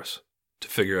task force to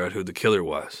figure out who the killer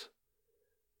was.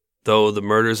 Though the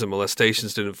murders and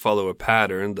molestations didn't follow a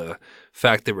pattern, the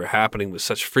fact they were happening with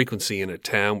such frequency in a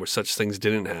town where such things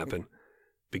didn't happen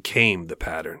became the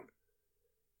pattern.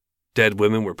 Dead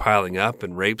women were piling up,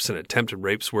 and rapes and attempted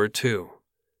rapes were too.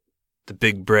 The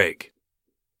big break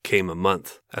came a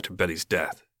month after Betty's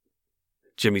death.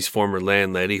 Jimmy's former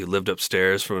landlady, who lived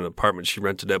upstairs from an apartment she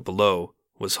rented out below,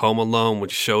 was home alone when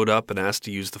she showed up and asked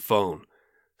to use the phone,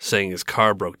 saying his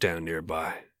car broke down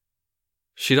nearby.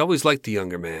 She'd always liked the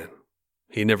younger man.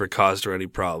 He never caused her any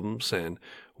problems, and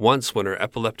once when her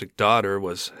epileptic daughter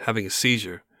was having a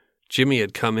seizure, Jimmy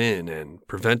had come in and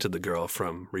prevented the girl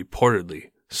from reportedly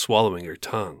swallowing her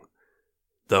tongue,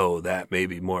 though that may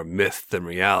be more myth than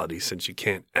reality since you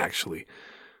can't actually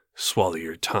swallow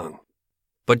your tongue.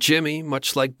 But Jimmy,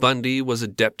 much like Bundy, was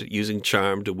adept at using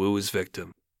charm to woo his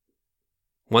victim.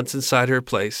 Once inside her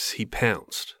place, he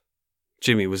pounced.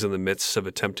 Jimmy was in the midst of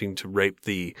attempting to rape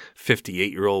the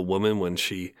 58-year-old woman when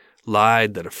she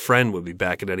lied that a friend would be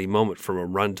back at any moment from a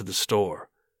run to the store.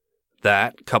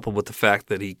 That, coupled with the fact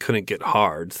that he couldn't get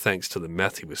hard thanks to the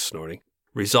meth he was snorting,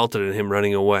 resulted in him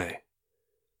running away.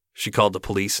 She called the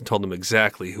police and told them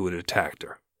exactly who had attacked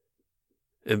her.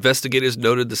 Investigators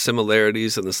noted the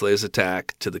similarities in this latest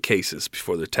attack to the cases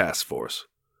before their task force.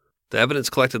 The evidence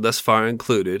collected thus far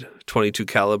included .22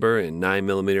 caliber and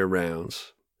 9mm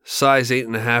rounds, size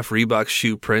 8.5 Reebok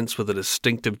shoe prints with a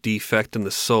distinctive defect in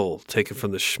the sole taken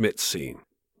from the Schmidt scene,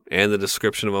 and the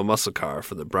description of a muscle car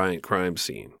from the Bryant crime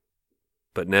scene.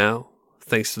 But now,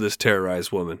 thanks to this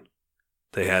terrorized woman,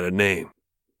 they had a name.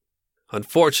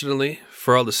 Unfortunately,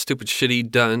 for all the stupid shit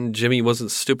he'd done, Jimmy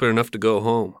wasn't stupid enough to go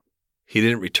home. He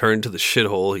didn't return to the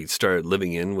shithole he'd started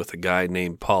living in with a guy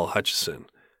named Paul Hutchison,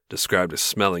 described as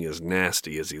smelling as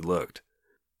nasty as he looked.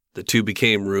 The two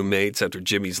became roommates after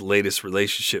Jimmy's latest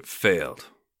relationship failed.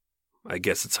 I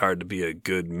guess it's hard to be a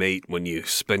good mate when you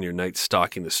spend your nights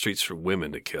stalking the streets for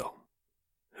women to kill.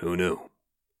 Who knew?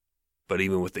 But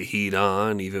even with the heat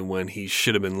on, even when he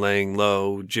should have been laying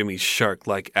low, Jimmy's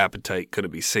shark-like appetite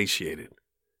couldn't be satiated.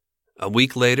 A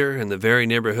week later, in the very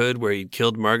neighborhood where he'd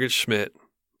killed Margaret Schmidt,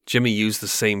 Jimmy used the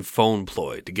same phone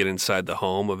ploy to get inside the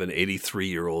home of an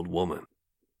 83-year-old woman.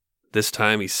 This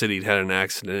time he said he'd had an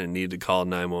accident and needed to call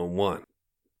 911.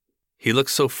 He looked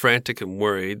so frantic and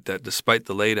worried that despite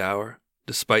the late hour,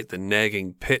 despite the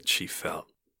nagging pitch he felt,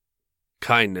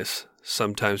 kindness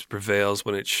sometimes prevails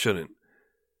when it shouldn't,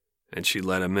 and she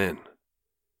let him in.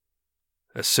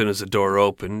 As soon as the door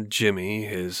opened, Jimmy,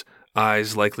 his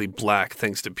eyes likely black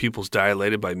thanks to pupils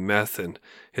dilated by meth and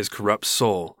his corrupt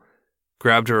soul,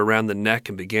 grabbed her around the neck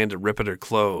and began to rip at her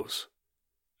clothes.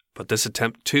 But this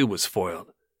attempt too was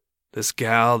foiled. This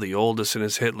gal, the oldest in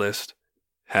his hit list,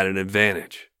 had an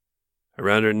advantage.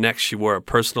 Around her neck she wore a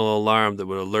personal alarm that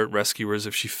would alert rescuers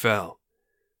if she fell.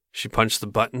 She punched the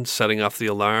button, setting off the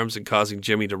alarms and causing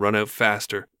Jimmy to run out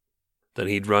faster than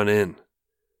he'd run in.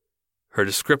 Her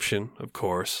description, of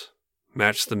course,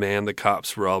 matched the man the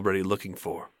cops were already looking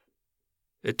for.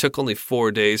 It took only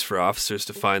 4 days for officers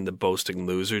to find the boasting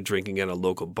loser drinking at a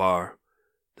local bar.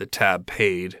 The tab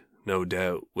paid, no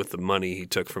doubt, with the money he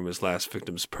took from his last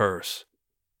victim's purse.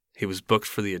 He was booked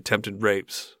for the attempted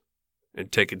rapes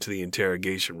and taken to the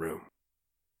interrogation room.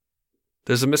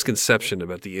 There's a misconception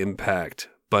about the impact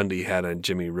Bundy had on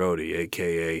Jimmy Rhodey,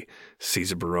 a.k.a.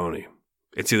 Caesar Baroni.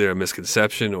 It's either a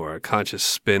misconception or a conscious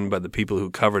spin by the people who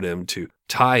covered him to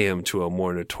tie him to a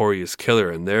more notorious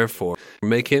killer and therefore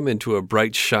make him into a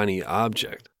bright, shiny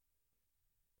object.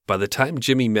 By the time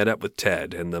Jimmy met up with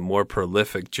Ted and the more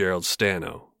prolific Gerald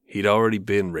Stano, he'd already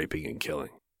been raping and killing.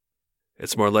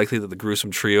 It's more likely that the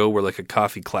gruesome trio were like a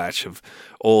coffee clatch of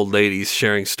old ladies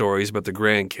sharing stories about their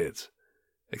grandkids.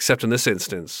 Except in this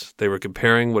instance, they were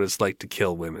comparing what it's like to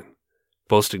kill women,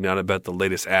 boasting not about the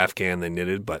latest Afghan they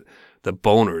knitted, but the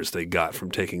boners they got from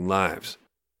taking lives.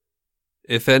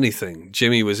 If anything,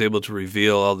 Jimmy was able to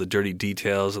reveal all the dirty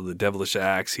details of the devilish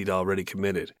acts he'd already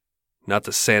committed, not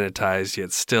the sanitized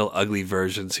yet still ugly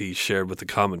versions he shared with the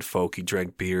common folk he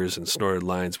drank beers and snorted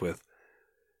lines with.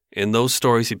 In those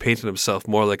stories he painted himself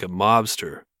more like a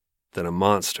mobster than a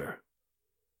monster.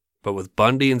 But with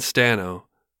Bundy and Stano,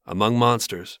 among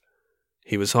monsters,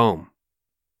 he was home.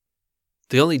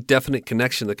 The only definite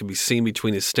connection that can be seen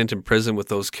between his stint in prison with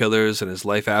those killers and his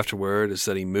life afterward is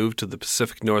that he moved to the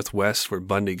Pacific Northwest where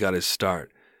Bundy got his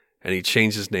start, and he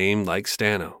changed his name like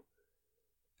Stano.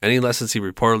 Any lessons he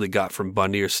reportedly got from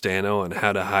Bundy or Stano on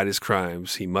how to hide his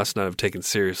crimes he must not have taken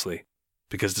seriously,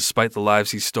 because despite the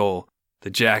lives he stole, the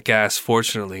jackass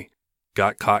fortunately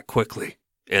got caught quickly,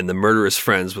 and the murderous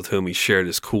friends with whom he shared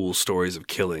his cool stories of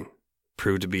killing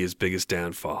proved to be his biggest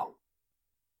downfall.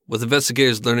 With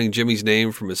investigators learning Jimmy's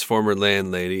name from his former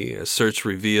landlady, a search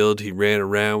revealed he ran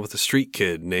around with a street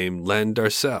kid named Len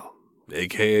Darcel,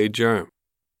 a.k.a. Germ.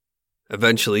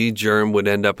 Eventually, Germ would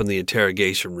end up in the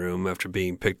interrogation room after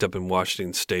being picked up in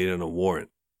Washington State on a warrant.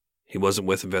 He wasn't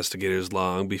with investigators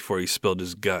long before he spilled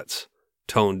his guts,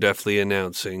 tone deftly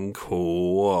announcing,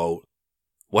 quote,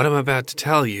 "What I'm about to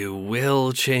tell you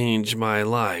will change my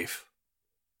life."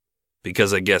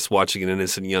 Because I guess watching an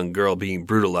innocent young girl being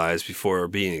brutalized before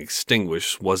being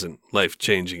extinguished wasn't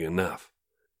life-changing enough.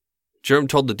 Germ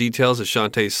told the details of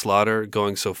Shantae's slaughter,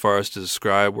 going so far as to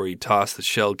describe where he tossed the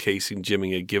shell casing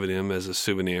Jimmy had given him as a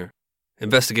souvenir.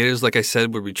 Investigators, like I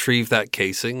said, would retrieve that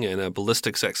casing, and a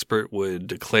ballistics expert would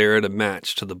declare it a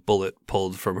match to the bullet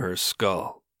pulled from her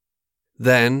skull.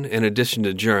 Then, in addition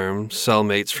to Germ,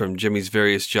 cellmates from Jimmy's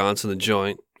various jaunts in the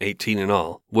joint, 18 in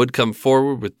all, would come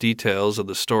forward with details of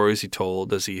the stories he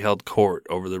told as he held court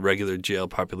over the regular jail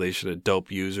population of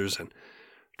dope users and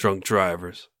drunk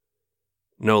drivers.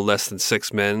 No less than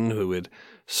 6 men who had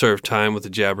served time with the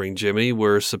jabbering Jimmy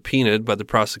were subpoenaed by the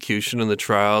prosecution in the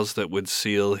trials that would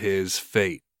seal his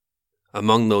fate.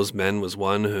 Among those men was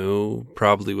one who,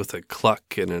 probably with a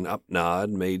cluck and an upnod,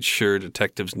 made sure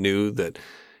detectives knew that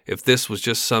if this was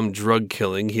just some drug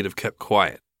killing, he'd have kept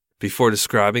quiet. before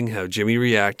describing how Jimmy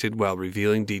reacted while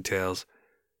revealing details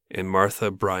in Martha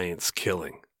Bryant's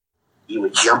killing. He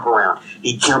would jump around.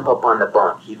 He'd jump up on the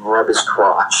bunk. He'd rub his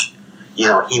crotch. You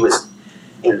know, he was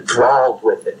enthralled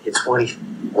with it. It's what he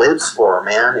lives for,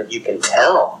 man. And you can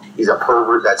tell he's a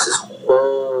pervert. That's his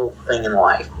whole thing in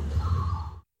life.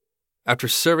 After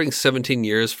serving 17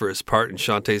 years for his part in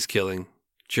Shantae's killing,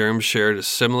 Germ shared a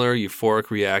similar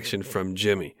euphoric reaction from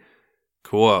Jimmy.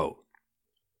 Quote,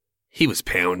 "He was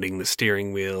pounding the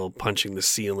steering wheel, punching the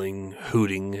ceiling,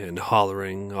 hooting and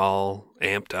hollering, all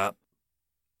amped up.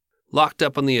 Locked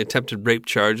up on the attempted rape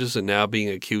charges and now being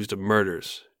accused of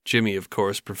murders, Jimmy, of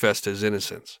course, professed his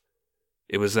innocence.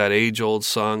 It was that age-old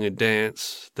song and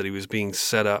dance, that he was being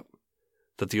set up,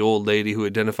 that the old lady who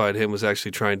identified him was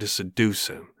actually trying to seduce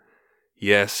him.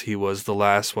 Yes, he was the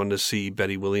last one to see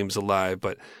Betty Williams alive,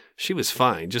 but she was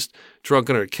fine, just drunk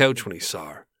on her couch when he saw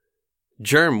her.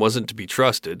 Germ wasn't to be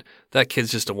trusted. That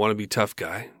kid's just a wannabe tough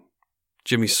guy.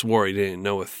 Jimmy swore he didn't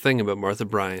know a thing about Martha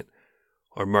Bryant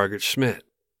or Margaret Schmidt.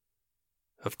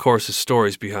 Of course, his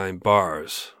stories behind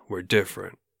bars were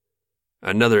different.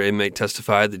 Another inmate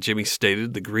testified that Jimmy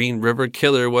stated the Green River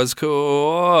Killer was,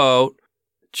 quote,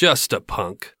 just a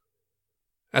punk.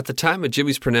 At the time of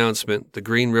Jimmy's pronouncement, the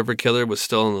Green River Killer was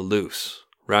still on the loose,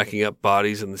 racking up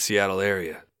bodies in the Seattle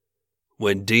area.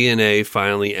 When DNA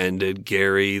finally ended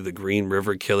Gary, the Green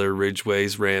River Killer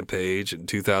Ridgway's rampage in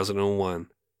 2001,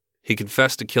 he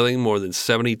confessed to killing more than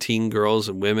 70 teen girls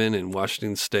and women in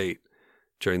Washington state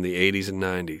during the 80s and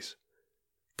 90s.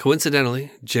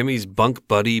 Coincidentally, Jimmy's bunk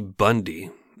buddy Bundy,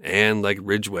 and like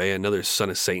Ridgway, another son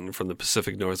of Satan from the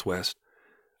Pacific Northwest,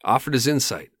 offered his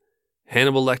insight,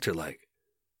 Hannibal Lecter-like,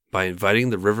 by inviting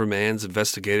the Riverman's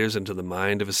investigators into the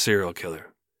mind of a serial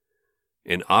killer.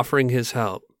 In offering his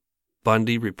help,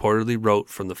 Bundy reportedly wrote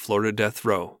from the Florida death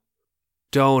row,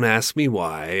 "Don't ask me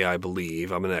why I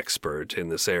believe I'm an expert in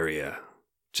this area.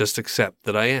 Just accept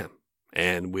that I am,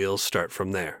 and we'll start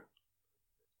from there."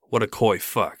 What a coy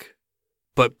fuck.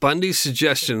 But Bundy's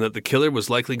suggestion that the killer was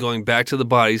likely going back to the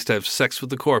bodies to have sex with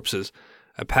the corpses,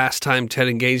 a pastime Ted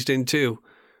engaged in too,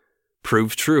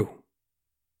 proved true.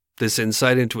 This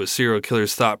insight into a serial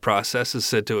killer's thought process is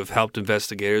said to have helped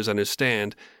investigators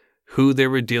understand who they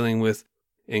were dealing with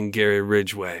in Gary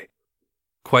Ridgway.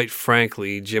 Quite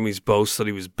frankly, Jimmy's boast that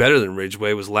he was better than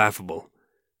Ridgway was laughable.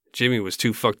 Jimmy was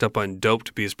too fucked up on dope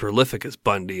to be as prolific as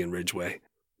Bundy and Ridgway.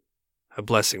 A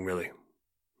blessing, really.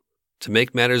 To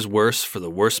make matters worse for the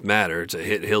worst matter to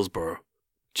hit Hillsborough,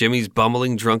 Jimmy's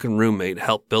bumbling drunken roommate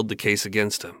helped build the case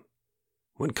against him.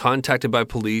 When contacted by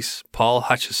police, Paul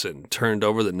Hutchison turned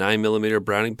over the 9mm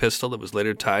Browning pistol that was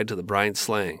later tied to the Bryant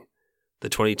sling. The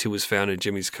 .22 was found in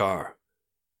Jimmy's car.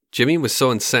 Jimmy was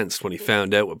so incensed when he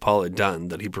found out what Paul had done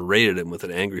that he berated him with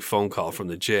an angry phone call from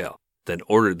the jail, then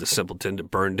ordered the simpleton to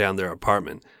burn down their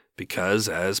apartment because,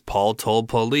 as Paul told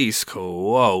police,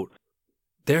 quote,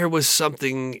 there was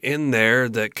something in there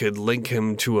that could link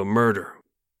him to a murder.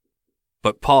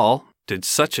 But Paul did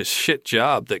such a shit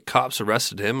job that cops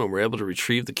arrested him and were able to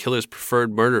retrieve the killer's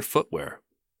preferred murder footwear.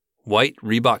 White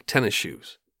Reebok tennis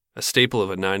shoes, a staple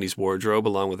of a 90s wardrobe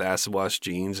along with acid wash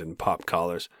jeans and pop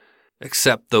collars.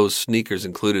 Except those sneakers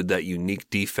included that unique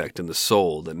defect in the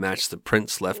sole that matched the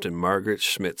prints left in Margaret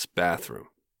Schmidt's bathroom.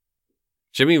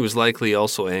 Jimmy was likely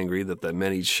also angry that the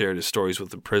men he'd shared his stories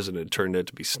with in prison had turned out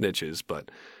to be snitches,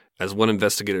 but as one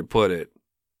investigator put it,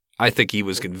 I think he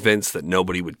was convinced that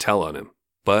nobody would tell on him.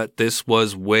 But this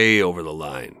was way over the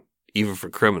line, even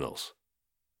for criminals.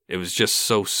 It was just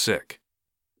so sick.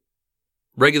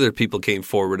 Regular people came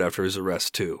forward after his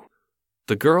arrest, too.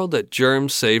 The girl that Germ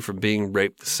saved from being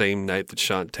raped the same night that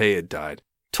Shantae had died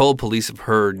told police of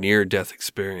her near-death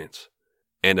experience.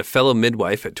 And a fellow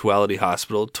midwife at Tuality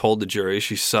Hospital told the jury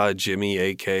she saw Jimmy,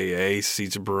 a.k.a.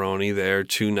 Caesar Baroni, there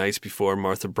 2 nights before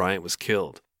Martha Bryant was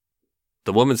killed.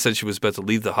 The woman said she was about to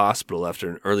leave the hospital after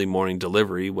an early morning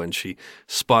delivery when she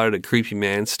spotted a creepy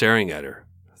man staring at her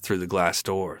through the glass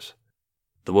doors.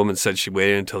 The woman said she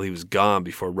waited until he was gone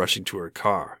before rushing to her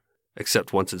car,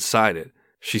 except once inside it,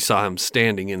 she saw him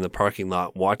standing in the parking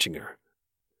lot watching her.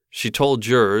 She told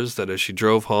jurors that as she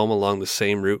drove home along the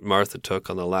same route Martha took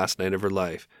on the last night of her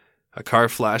life, a car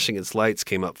flashing its lights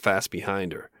came up fast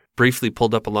behind her, briefly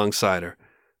pulled up alongside her,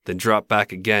 then dropped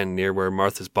back again near where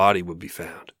Martha's body would be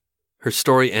found. Her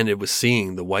story ended with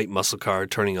seeing the white muscle car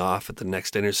turning off at the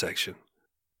next intersection.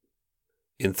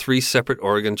 In 3 separate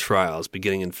Oregon trials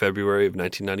beginning in February of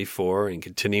 1994 and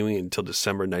continuing until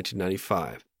December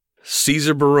 1995,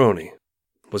 Caesar Baroni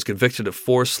was convicted of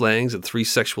 4 slayings and 3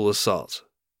 sexual assaults.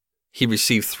 He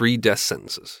received 3 death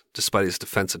sentences, despite his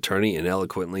defense attorney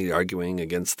ineloquently arguing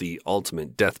against the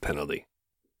ultimate death penalty.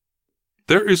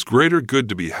 There is greater good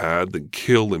to be had than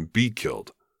kill and be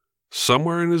killed.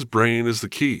 Somewhere in his brain is the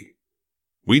key.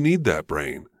 We need that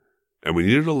brain, and we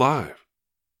need it alive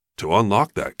to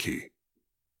unlock that key.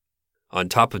 On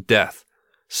top of death,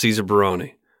 Cesar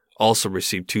Baroni also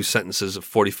received 2 sentences of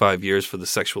 45 years for the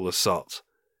sexual assaults.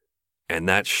 And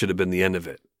that should have been the end of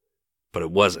it. But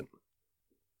it wasn't.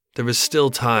 There was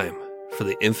still time for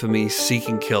the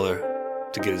infamy-seeking killer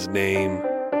to get his name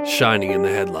shining in the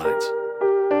headlines,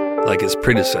 like his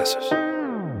predecessors.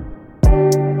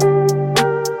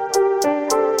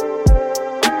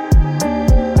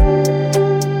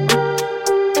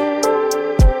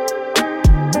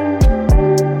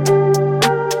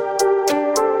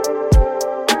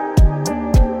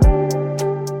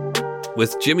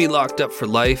 With Jimmy locked up for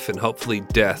life and hopefully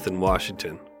death in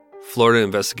Washington, Florida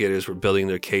investigators were building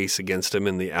their case against him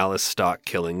in the Alice Stock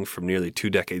killing from nearly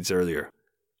 2 decades earlier.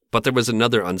 But there was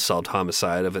another unsolved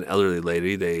homicide of an elderly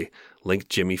lady they linked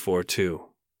Jimmy for too.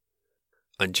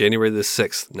 On January the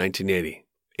 6th, 1980,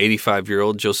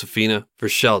 85-year-old Josephina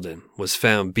Verschelden was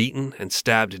found beaten and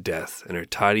stabbed to death in her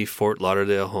tidy Fort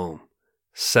Lauderdale home,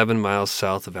 7 miles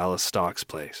south of Alice Stock's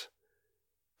place.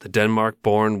 The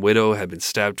Denmark-born widow had been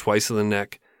stabbed twice in the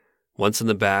neck, once in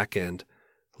the back, and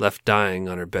left dying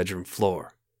on her bedroom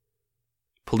floor.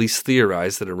 Police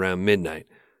theorized that around midnight,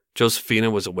 Josephina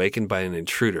was awakened by an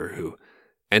intruder who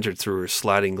entered through her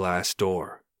sliding glass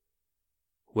door.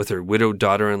 With her widowed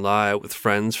daughter-in-law out with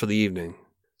friends for the evening,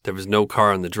 there was no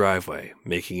car in the driveway,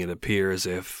 making it appear as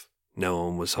if no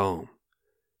one was home.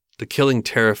 The killing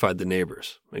terrified the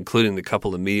neighbors, including the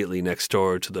couple immediately next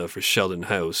door to the Verschelden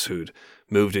house who'd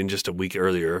moved in just a week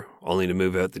earlier, only to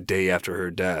move out the day after her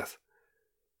death.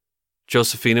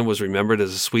 Josephina was remembered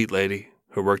as a sweet lady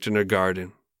who worked in her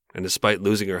garden, and despite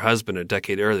losing her husband a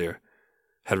decade earlier,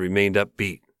 had remained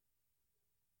upbeat.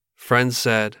 Friends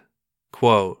said,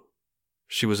 quote,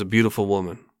 "She was a beautiful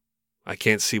woman. I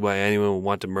can't see why anyone would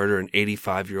want to murder an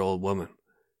 85-year-old woman.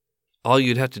 All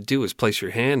you'd have to do is place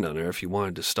your hand on her if you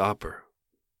wanted to stop her."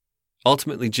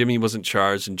 Ultimately, Jimmy wasn't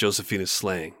charged in Josephina's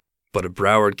slaying, but a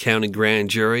Broward County grand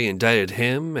jury indicted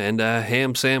him and a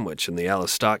ham sandwich in the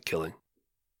Alice Stock killing.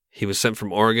 He was sent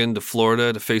from Oregon to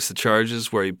Florida to face the charges,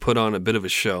 where he put on a bit of a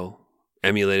show,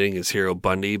 emulating his hero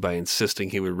Bundy by insisting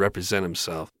he would represent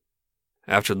himself.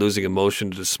 After losing a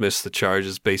motion to dismiss the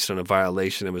charges based on a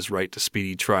violation of his right to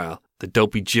speedy trial, the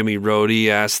dopey Jimmy Rhodey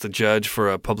asked the judge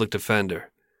for a public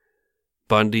defender.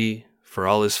 Bundy, for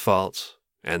all his faults,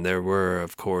 and there were,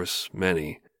 of course,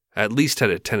 many, at least had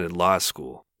attended law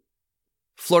school.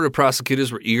 Florida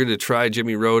prosecutors were eager to try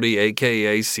Jimmy Rhodey,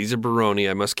 a.k.a. Cesar Baroni,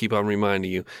 I must keep on reminding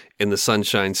you, in the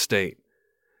Sunshine State.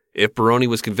 If Baroni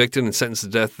was convicted and sentenced to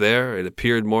death there, it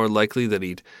appeared more likely that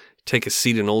he'd take a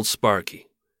seat in Old Sparky,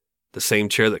 the same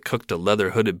chair that cooked a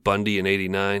leather-hooded Bundy in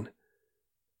 '89.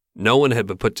 No one had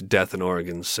been put to death in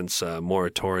Oregon since a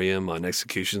moratorium on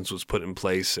executions was put in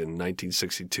place in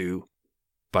 1962.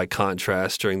 By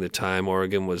contrast, during the time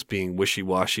Oregon was being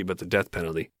wishy-washy about the death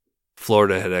penalty,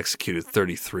 Florida had executed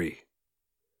 33.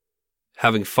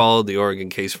 Having followed the Oregon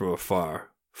case from afar,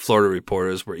 Florida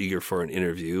reporters were eager for an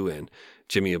interview, and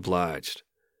Jimmy obliged.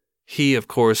 He, of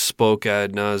course, spoke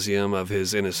ad nauseum of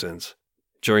his innocence.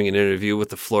 During an interview with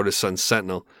the Florida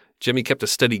Sun-Sentinel, Jimmy kept a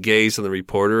steady gaze on the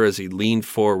reporter as he leaned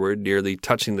forward, nearly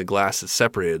touching the glass that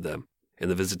separated them, in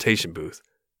the visitation booth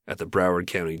at the Broward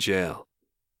County Jail.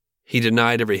 He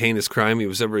denied every heinous crime he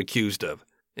was ever accused of,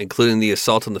 including the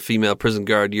assault on the female prison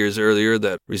guard years earlier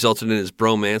that resulted in his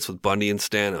bromance with Bundy and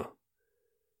Stano.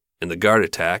 In the guard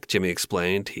attack, Jimmy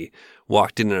explained, he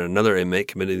walked in on another inmate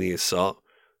committing the assault,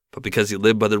 but because he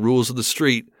lived by the rules of the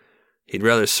street, he'd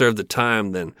rather serve the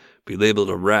time than be labeled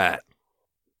a rat.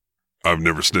 I've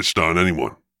never snitched on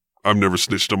anyone. I've never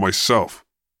snitched on myself.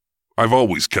 I've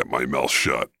always kept my mouth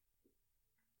shut.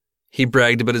 He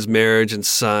bragged about his marriage and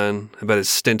son, about his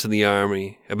stint in the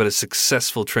Army, about his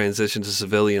successful transition to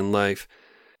civilian life,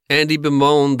 and he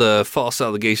bemoaned the false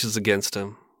allegations against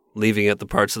him, leaving out the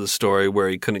parts of the story where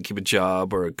he couldn't keep a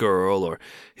job or a girl or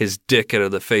his dick out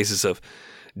of the faces of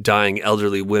dying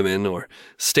elderly women or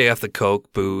stay off the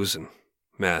coke, booze, and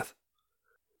meth.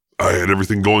 I had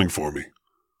everything going for me.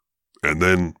 And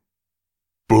then,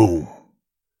 boom.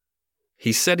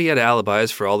 He said he had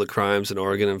alibis for all the crimes in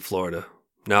Oregon and Florida,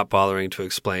 not bothering to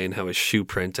explain how his shoe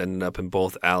print ended up in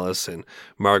both Alice and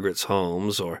Margaret's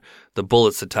homes, or the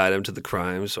bullets that tied him to the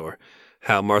crimes, or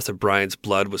how Martha Bryant's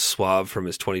blood was swabbed from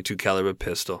his .22 caliber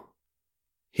pistol.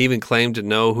 He even claimed to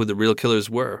know who the real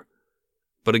killers were.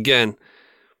 But again,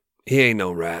 he ain't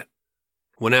no rat.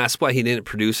 When asked why he didn't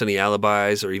produce any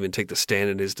alibis or even take the stand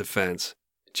in his defense,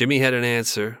 Jimmy had an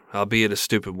answer, albeit a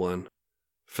stupid one,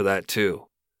 for that too.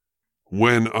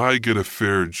 When I get a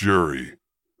fair jury,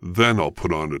 then I'll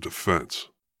put on a defense.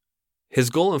 His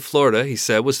goal in Florida, he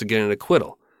said, was to get an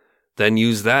acquittal, then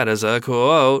use that as a,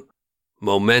 quote,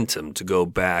 momentum to go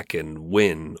back and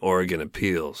win Oregon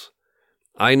appeals.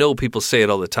 I know people say it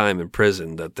all the time in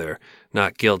prison that they're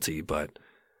not guilty, but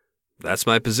that's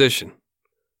my position.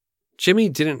 Jimmy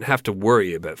didn't have to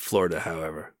worry about Florida,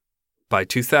 however. By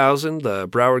 2000, the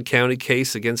Broward County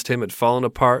case against him had fallen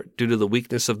apart due to the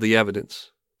weakness of the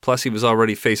evidence. Plus, he was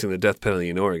already facing the death penalty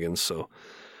in Oregon, so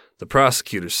the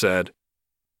prosecutor said,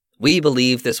 "We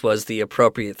believe this was the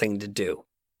appropriate thing to do.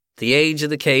 The age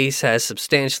of the case has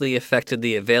substantially affected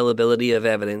the availability of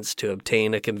evidence to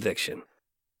obtain a conviction."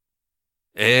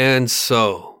 And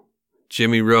so,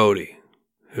 Jimmy Rohde,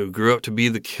 who grew up to be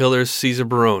the killer Cesar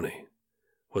Barone,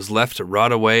 was left to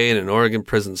rot away in an Oregon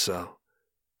prison cell,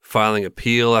 filing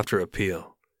appeal after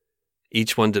appeal,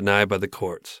 each one denied by the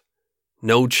courts.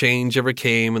 No change ever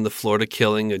came in the Florida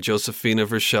killing of Josefina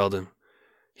Verschelden.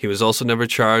 He was also never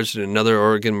charged in another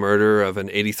Oregon murder of an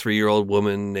 83-year-old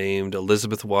woman named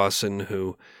Elizabeth Wasson,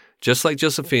 who, just like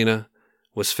Josefina,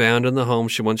 was found in the home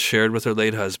she once shared with her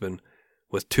late husband,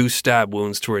 with 2 stab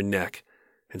wounds to her neck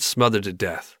and smothered to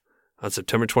death on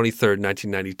September 23,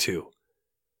 1992,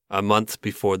 a month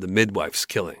before the midwife's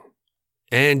killing.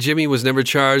 And Jimmy was never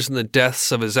charged in the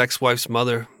deaths of his ex-wife's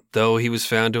mother, though he was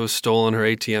found to have stolen her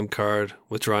ATM card,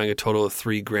 withdrawing a total of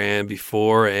 $3,000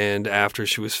 before and after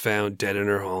she was found dead in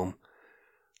her home.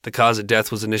 The cause of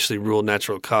death was initially ruled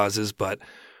natural causes, but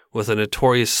with a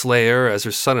notorious slayer as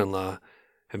her son-in-law,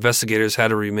 investigators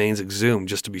had her remains exhumed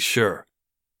just to be sure.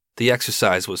 The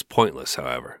exercise was pointless,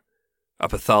 however. A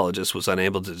pathologist was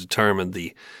unable to determine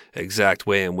the exact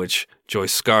way in which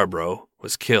Joyce Scarborough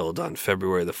was killed on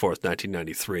February the 4th,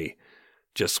 1993,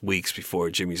 just weeks before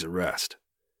Jimmy's arrest.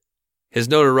 His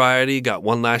notoriety got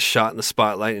one last shot in the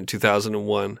spotlight in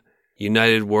 2001.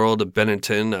 United World of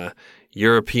Benetton, a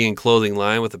European clothing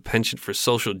line with a penchant for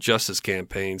social justice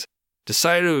campaigns,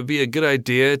 decided it would be a good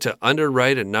idea to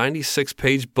underwrite a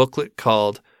 96-page booklet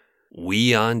called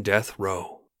We on Death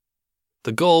Row.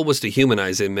 The goal was to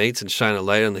humanize inmates and shine a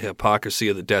light on the hypocrisy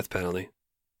of the death penalty.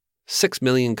 6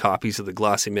 million copies of the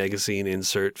glossy magazine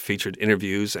insert featured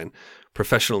interviews and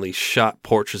professionally shot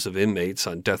portraits of inmates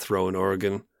on death row in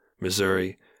Oregon,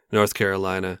 Missouri, North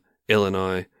Carolina,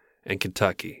 Illinois, and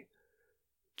Kentucky.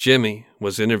 Jimmy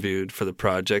was interviewed for the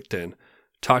project and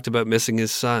talked about missing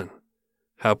his son,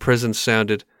 how prison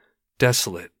sounded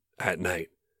desolate at night,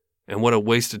 and what a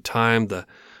waste of time the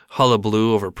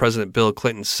hullabaloo over President Bill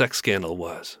Clinton's sex scandal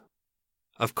was.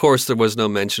 Of course, there was no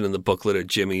mention in the booklet of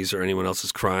Jimmy's or anyone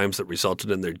else's crimes that resulted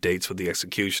in their dates with the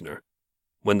executioner.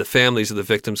 When the families of the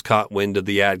victims caught wind of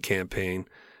the ad campaign,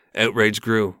 outrage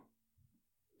grew.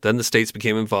 Then the states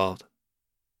became involved.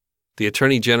 The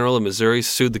Attorney General of Missouri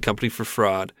sued the company for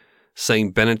fraud,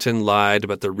 saying Benetton lied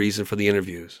about the reason for the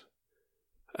interviews.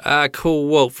 A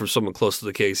quote from someone close to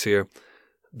the case here: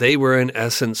 "They were in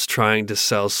essence trying to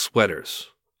sell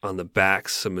sweaters on the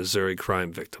backs of Missouri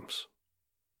crime victims."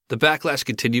 The backlash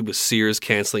continued with Sears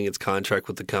canceling its contract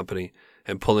with the company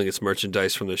and pulling its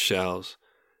merchandise from the shelves,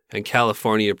 and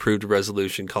California approved a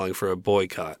resolution calling for a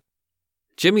boycott.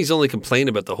 Jimmy's only complaint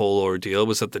about the whole ordeal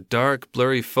was that the dark,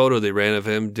 blurry photo they ran of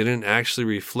him didn't actually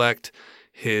reflect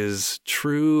his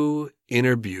true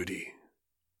inner beauty.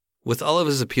 With all of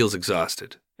his appeals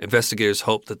exhausted, investigators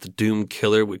hoped that the doomed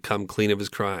killer would come clean of his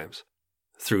crimes.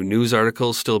 Through news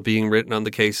articles still being written on the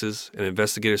cases, an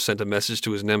investigator sent a message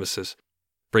to his nemesis,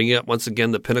 bringing up once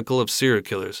again the pinnacle of serial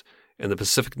killers in the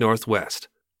Pacific Northwest.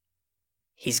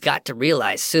 "He's got to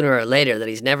realize sooner or later that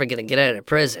he's never going to get out of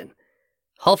prison.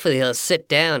 Hopefully he'll sit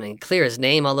down and clear his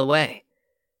name all the way.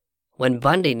 When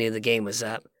Bundy knew the game was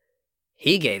up,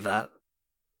 he gave up."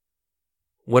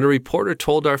 When a reporter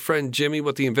told our friend Jimmy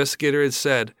what the investigator had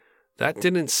said, that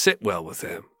didn't sit well with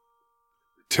him.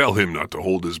 Tell him not to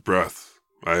hold his breath.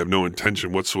 I have no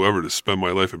intention whatsoever to spend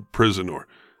my life in prison or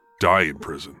die in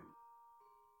prison.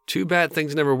 Too bad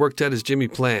things never worked out as Jimmy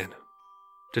planned.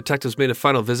 Detectives made a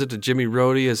final visit to Jimmy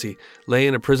Rohde as he lay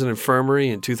in a prison infirmary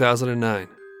in 2009.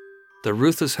 The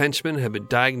ruthless henchman had been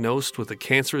diagnosed with a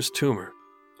cancerous tumor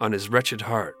on his wretched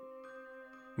heart.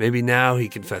 Maybe now he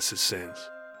confessed his sins.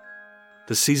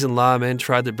 The seasoned lawmen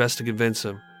tried their best to convince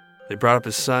him. They brought up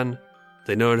his son.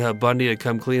 They noted how Bundy had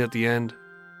come clean at the end.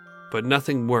 But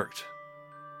nothing worked.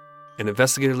 An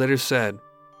investigator later said,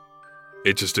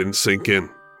 It just didn't sink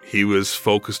in. He was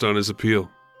focused on his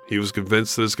appeal. He was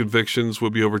convinced that his convictions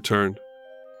would be overturned.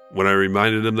 When I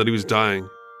reminded him that he was dying,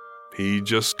 he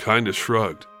just kind of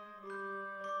shrugged.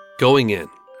 Going in,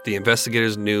 the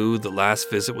investigators knew the last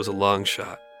visit was a long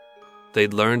shot.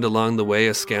 they'd learned along the way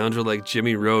a scoundrel like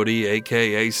Jimmy Rhodey,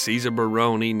 a.k.a. Caesar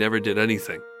Baroni, never did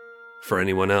anything for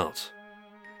anyone else.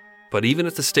 But even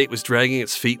if the state was dragging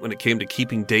its feet when it came to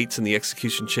keeping dates in the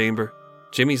execution chamber,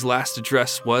 Jimmy's last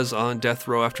address was on death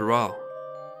row after all.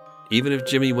 Even if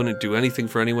Jimmy wouldn't do anything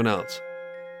for anyone else,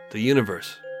 the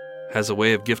universe has a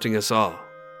way of gifting us all.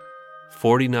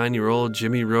 49-year-old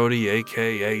Jimmy Rhodey,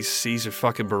 a.k.a. Caesar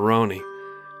fucking Baroni,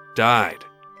 died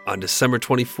on December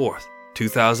 24th,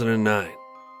 2009.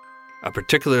 A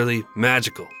particularly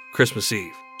magical Christmas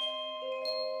Eve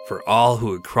for all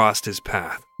who had crossed his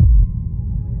path.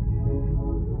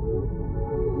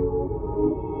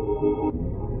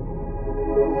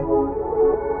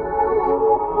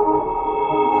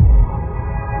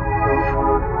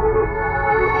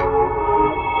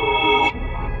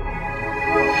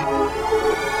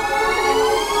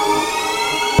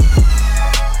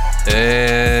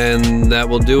 And that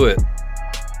will do it.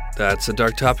 That's a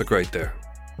dark topic right there.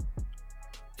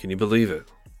 Can you believe it?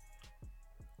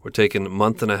 We're taking a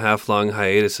month and a half long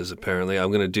hiatuses, apparently. I'm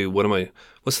going to do,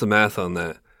 what's the math on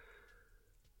that?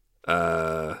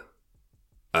 I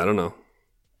don't know.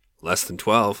 Less than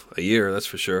 12 a year, that's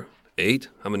for sure. 8?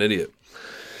 I'm an idiot.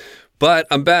 But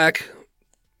I'm back,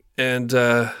 and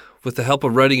with the help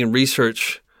of writing and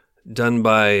research done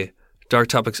by Dark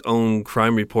Topic's own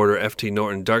crime reporter, F.T.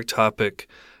 Norton, Dark Topic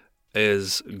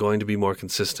is going to be more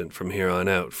consistent from here on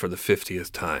out for the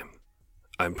 50th time.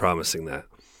 I'm promising that.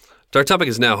 Dark Topic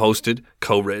is now hosted,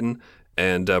 co-written,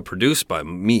 and produced by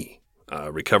me,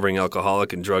 recovering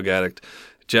alcoholic and drug addict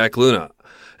Jack Luna.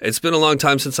 It's been a long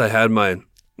time since I had my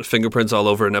fingerprints all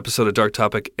over an episode of Dark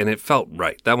Topic, and it felt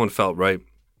right. That one felt right.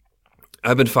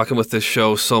 I've been fucking with this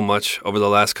show so much over the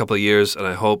last couple of years, and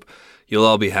I hope you'll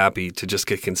all be happy to just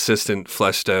get consistent,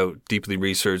 fleshed out, deeply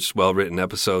researched, well-written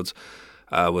episodes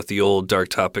with the old Dark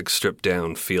Topic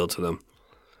stripped-down feel to them.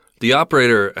 The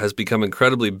operator has become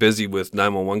incredibly busy with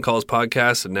 911 Calls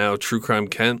podcast and now True Crime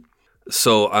Kent,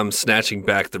 so I'm snatching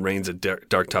back the reins of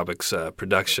Dark Topic's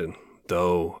production.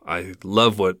 Though I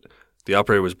love what the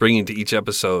operator was bringing to each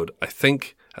episode, I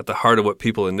think at the heart of what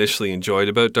people initially enjoyed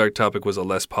about Dark Topic was a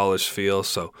less polished feel,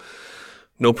 so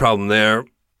no problem there.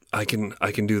 I can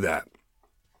do that.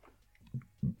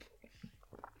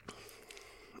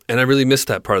 And I really missed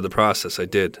that part of the process. I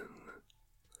did.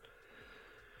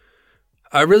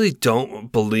 I really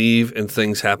don't believe in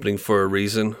things happening for a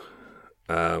reason.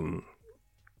 I've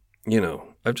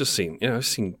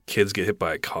seen kids get hit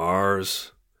by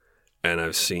cars, and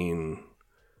I've seen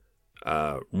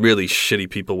really shitty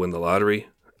people win the lottery.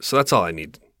 So that's all I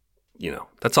need.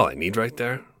 That's all I need right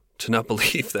there, to not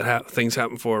believe that things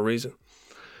happen for a reason.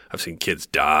 I've seen kids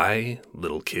die,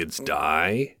 little kids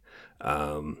die.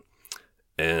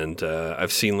 And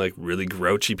I've seen like really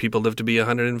grouchy people live to be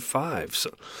 105.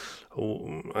 So,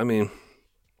 I mean,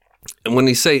 and when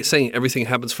they saying everything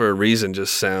happens for a reason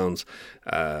just sounds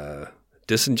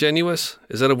disingenuous.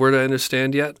 Is that a word I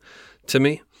understand yet? To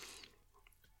me,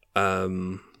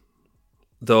 something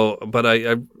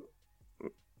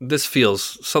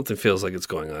feels like it's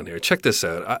going on here. Check this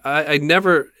out.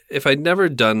 If I'd never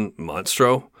done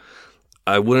Monstro,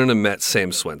 I wouldn't have met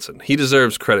Sam Swenson. He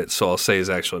deserves credit, so I'll say his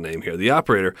actual name here. The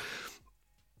operator,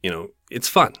 it's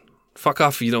fun. Fuck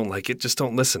off if you don't like it. Just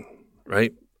don't listen,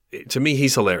 right? To me,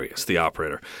 he's hilarious, the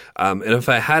operator. And if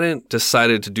I hadn't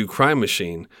decided to do Crime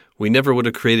Machine, we never would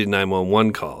have created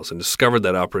 911 Calls and discovered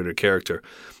that operator character.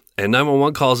 And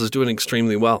 911 Calls is doing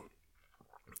extremely well.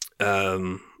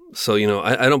 So,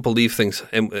 I don't believe things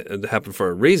happen for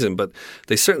a reason, but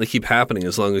they certainly keep happening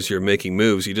as long as you're making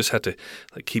moves. You just have to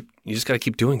you just got to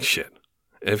keep doing shit.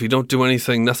 And if you don't do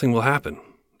anything, nothing will happen,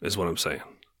 is what I'm saying.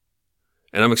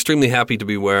 And I'm extremely happy to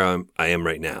be where I am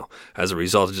right now as a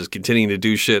result of just continuing to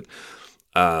do shit.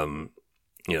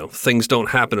 Things don't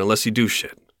happen unless you do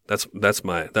shit. That's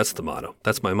the motto.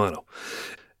 That's my motto.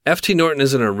 F.T. Norton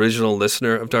is an original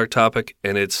listener of Dark Topic,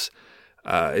 and it's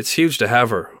huge to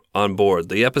have her on board.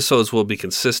 The episodes will be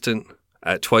consistent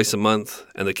at twice a month,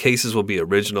 and the cases will be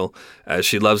original, as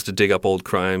she loves to dig up old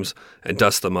crimes and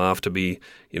dust them off to be,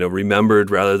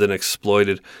 remembered rather than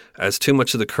exploited, as too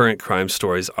much of the current crime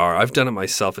stories are. I've done it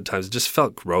myself at times. It just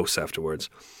felt gross afterwards.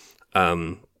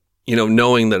 Knowing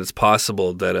that it's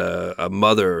possible that a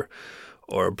mother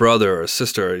or a brother or a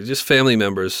sister or just family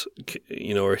members,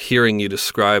 are hearing you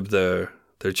describe their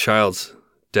child's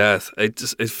death. It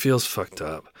feels fucked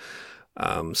up.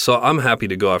 So I'm happy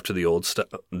to go after the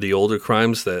older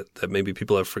crimes that maybe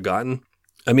people have forgotten.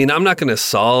 I mean, I'm not going to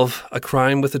solve a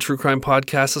crime with a true crime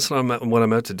podcast. That's not what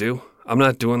I'm out to do. I'm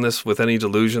not doing this with any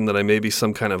delusion that I may be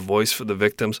some kind of voice for the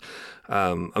victims.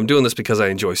 I'm doing this because I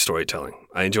enjoy storytelling.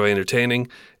 I enjoy entertaining,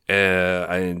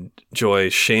 I enjoy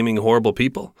shaming horrible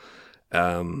people.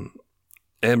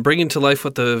 And bringing to life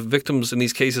what the victims in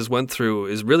these cases went through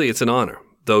it's an honor,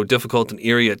 though difficult and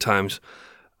eerie at times.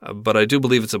 But I do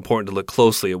believe it's important to look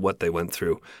closely at what they went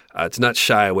through, to not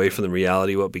shy away from the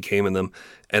reality of what became in them.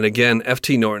 And again,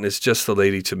 F.T. Norton is just the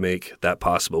lady to make that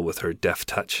possible with her deft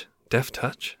touch. Deft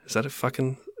touch? Is that a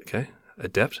fucking, okay,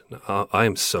 adept? No, I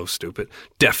am so stupid.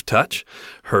 Deft touch,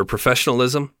 her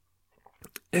professionalism,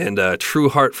 and a true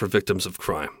heart for victims of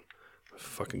crime.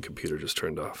 Fucking computer just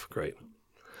turned off. Great.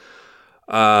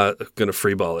 Gonna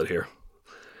freeball it here.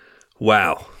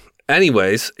 Wow.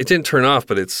 Anyways, it didn't turn off,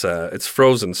 but it's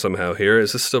frozen somehow here.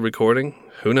 Is this still recording?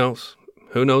 Who knows?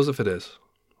 Who knows if it is?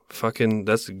 Fucking,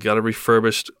 that's got a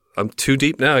refurbished. I'm too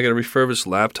deep now. I got a refurbished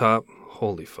laptop.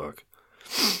 Holy fuck.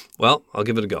 Well, I'll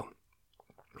give it a go.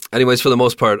 Anyways, for the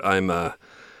most part, I'm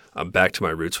back to my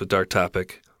roots with Dark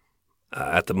Topic.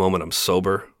 At the moment, I'm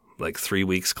sober, like 3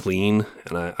 weeks clean,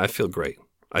 and I feel great.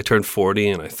 I turned 40,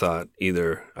 and I thought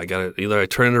either I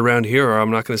turn it around here, or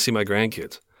I'm not going to see my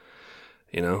grandkids.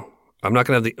 You know, I'm not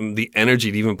going to have the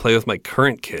energy to even play with my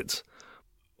current kids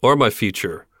or my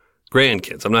future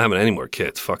grandkids. I'm not having any more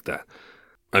kids. Fuck that.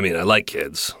 I mean, I like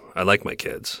kids. I like my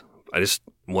kids. I just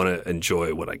want to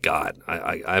enjoy what I got.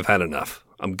 I've had enough.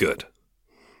 I'm good.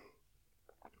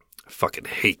 I fucking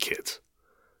hate kids.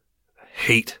 I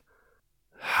hate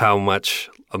how much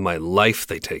of my life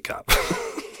they take up.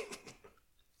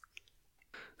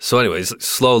 So anyways,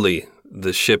 slowly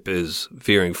the ship is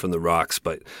veering from the rocks,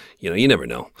 but, you know, you never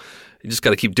know. You just got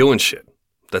to keep doing shit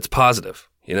that's positive,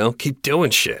 you know? Keep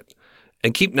doing shit.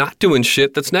 And keep not doing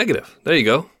shit that's negative. There you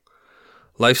go.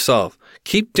 Life solved.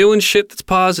 Keep doing shit that's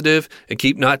positive and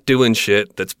keep not doing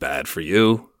shit that's bad for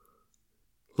you.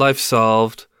 Life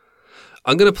solved.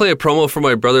 I'm going to play a promo for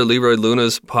my brother Leroy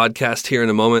Luna's podcast here in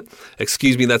a moment.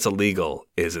 Excuse Me, That's Illegal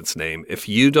is its name. If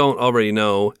you don't already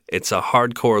know, it's a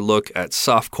hardcore look at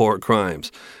softcore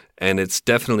crimes. And it's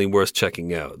definitely worth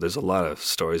checking out. There's a lot of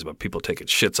stories about people taking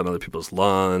shits on other people's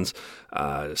lawns,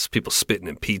 people spitting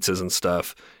in pizzas and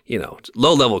stuff. You know,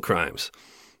 low-level crimes.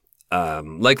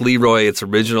 Like Leroy, it's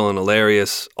original and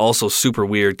hilarious, also super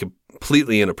weird,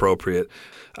 completely inappropriate.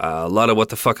 A lot of what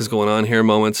the fuck is going on here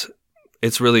moments.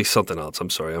 It's really something else.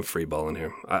 I'm sorry, I'm freeballing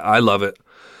here. I love it.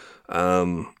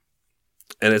 And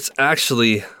it's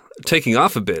actually taking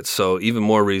off a bit, so even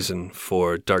more reason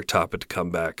for Dark Topic to come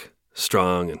back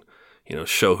strong and, you know,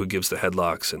 show who gives the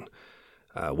headlocks and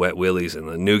wet willies and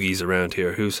the noogies around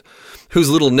here, whose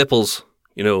little nipples,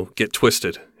 you know, get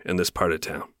twisted in this part of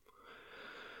town.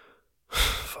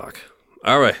 Fuck.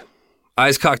 All right.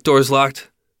 Eyes cocked, doors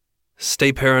locked.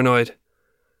 Stay paranoid.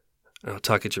 I'll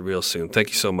talk at you real soon. Thank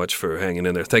you so much for hanging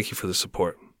in there. Thank you for the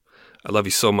support. I love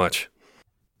you so much.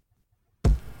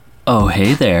 Oh,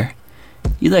 hey there.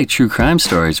 You like true crime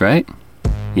stories, right?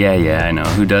 Yeah, I know.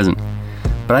 Who doesn't?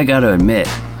 But I gotta admit,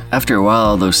 after a while,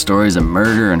 all those stories of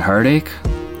murder and heartache,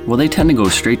 well, they tend to go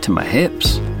straight to my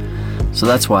hips. So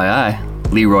that's why I,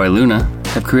 Leroy Luna,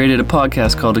 have created a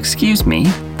podcast called Excuse Me,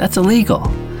 That's Illegal,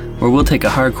 where we'll take a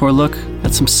hardcore look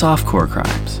at some softcore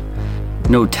crimes.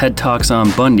 No TED Talks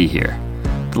on Bundy here.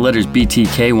 The letters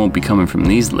BTK won't be coming from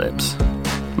these lips.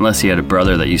 Unless he had a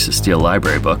brother that used to steal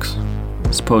library books.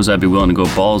 Suppose I'd be willing to go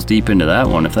balls deep into that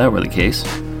one if that were the case.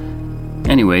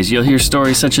 Anyways, you'll hear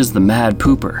stories such as the Mad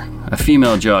Pooper, a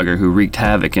female jogger who wreaked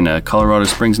havoc in a Colorado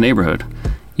Springs neighborhood,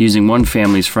 using one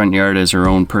family's front yard as her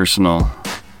own personal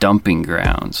dumping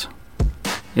grounds.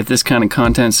 If this kind of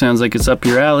content sounds like it's up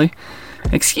your alley,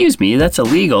 Excuse Me, That's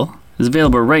Illegal is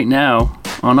available right now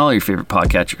on all your favorite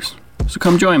podcatchers. So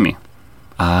come join me.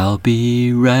 I'll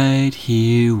be right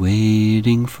here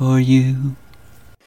waiting for you.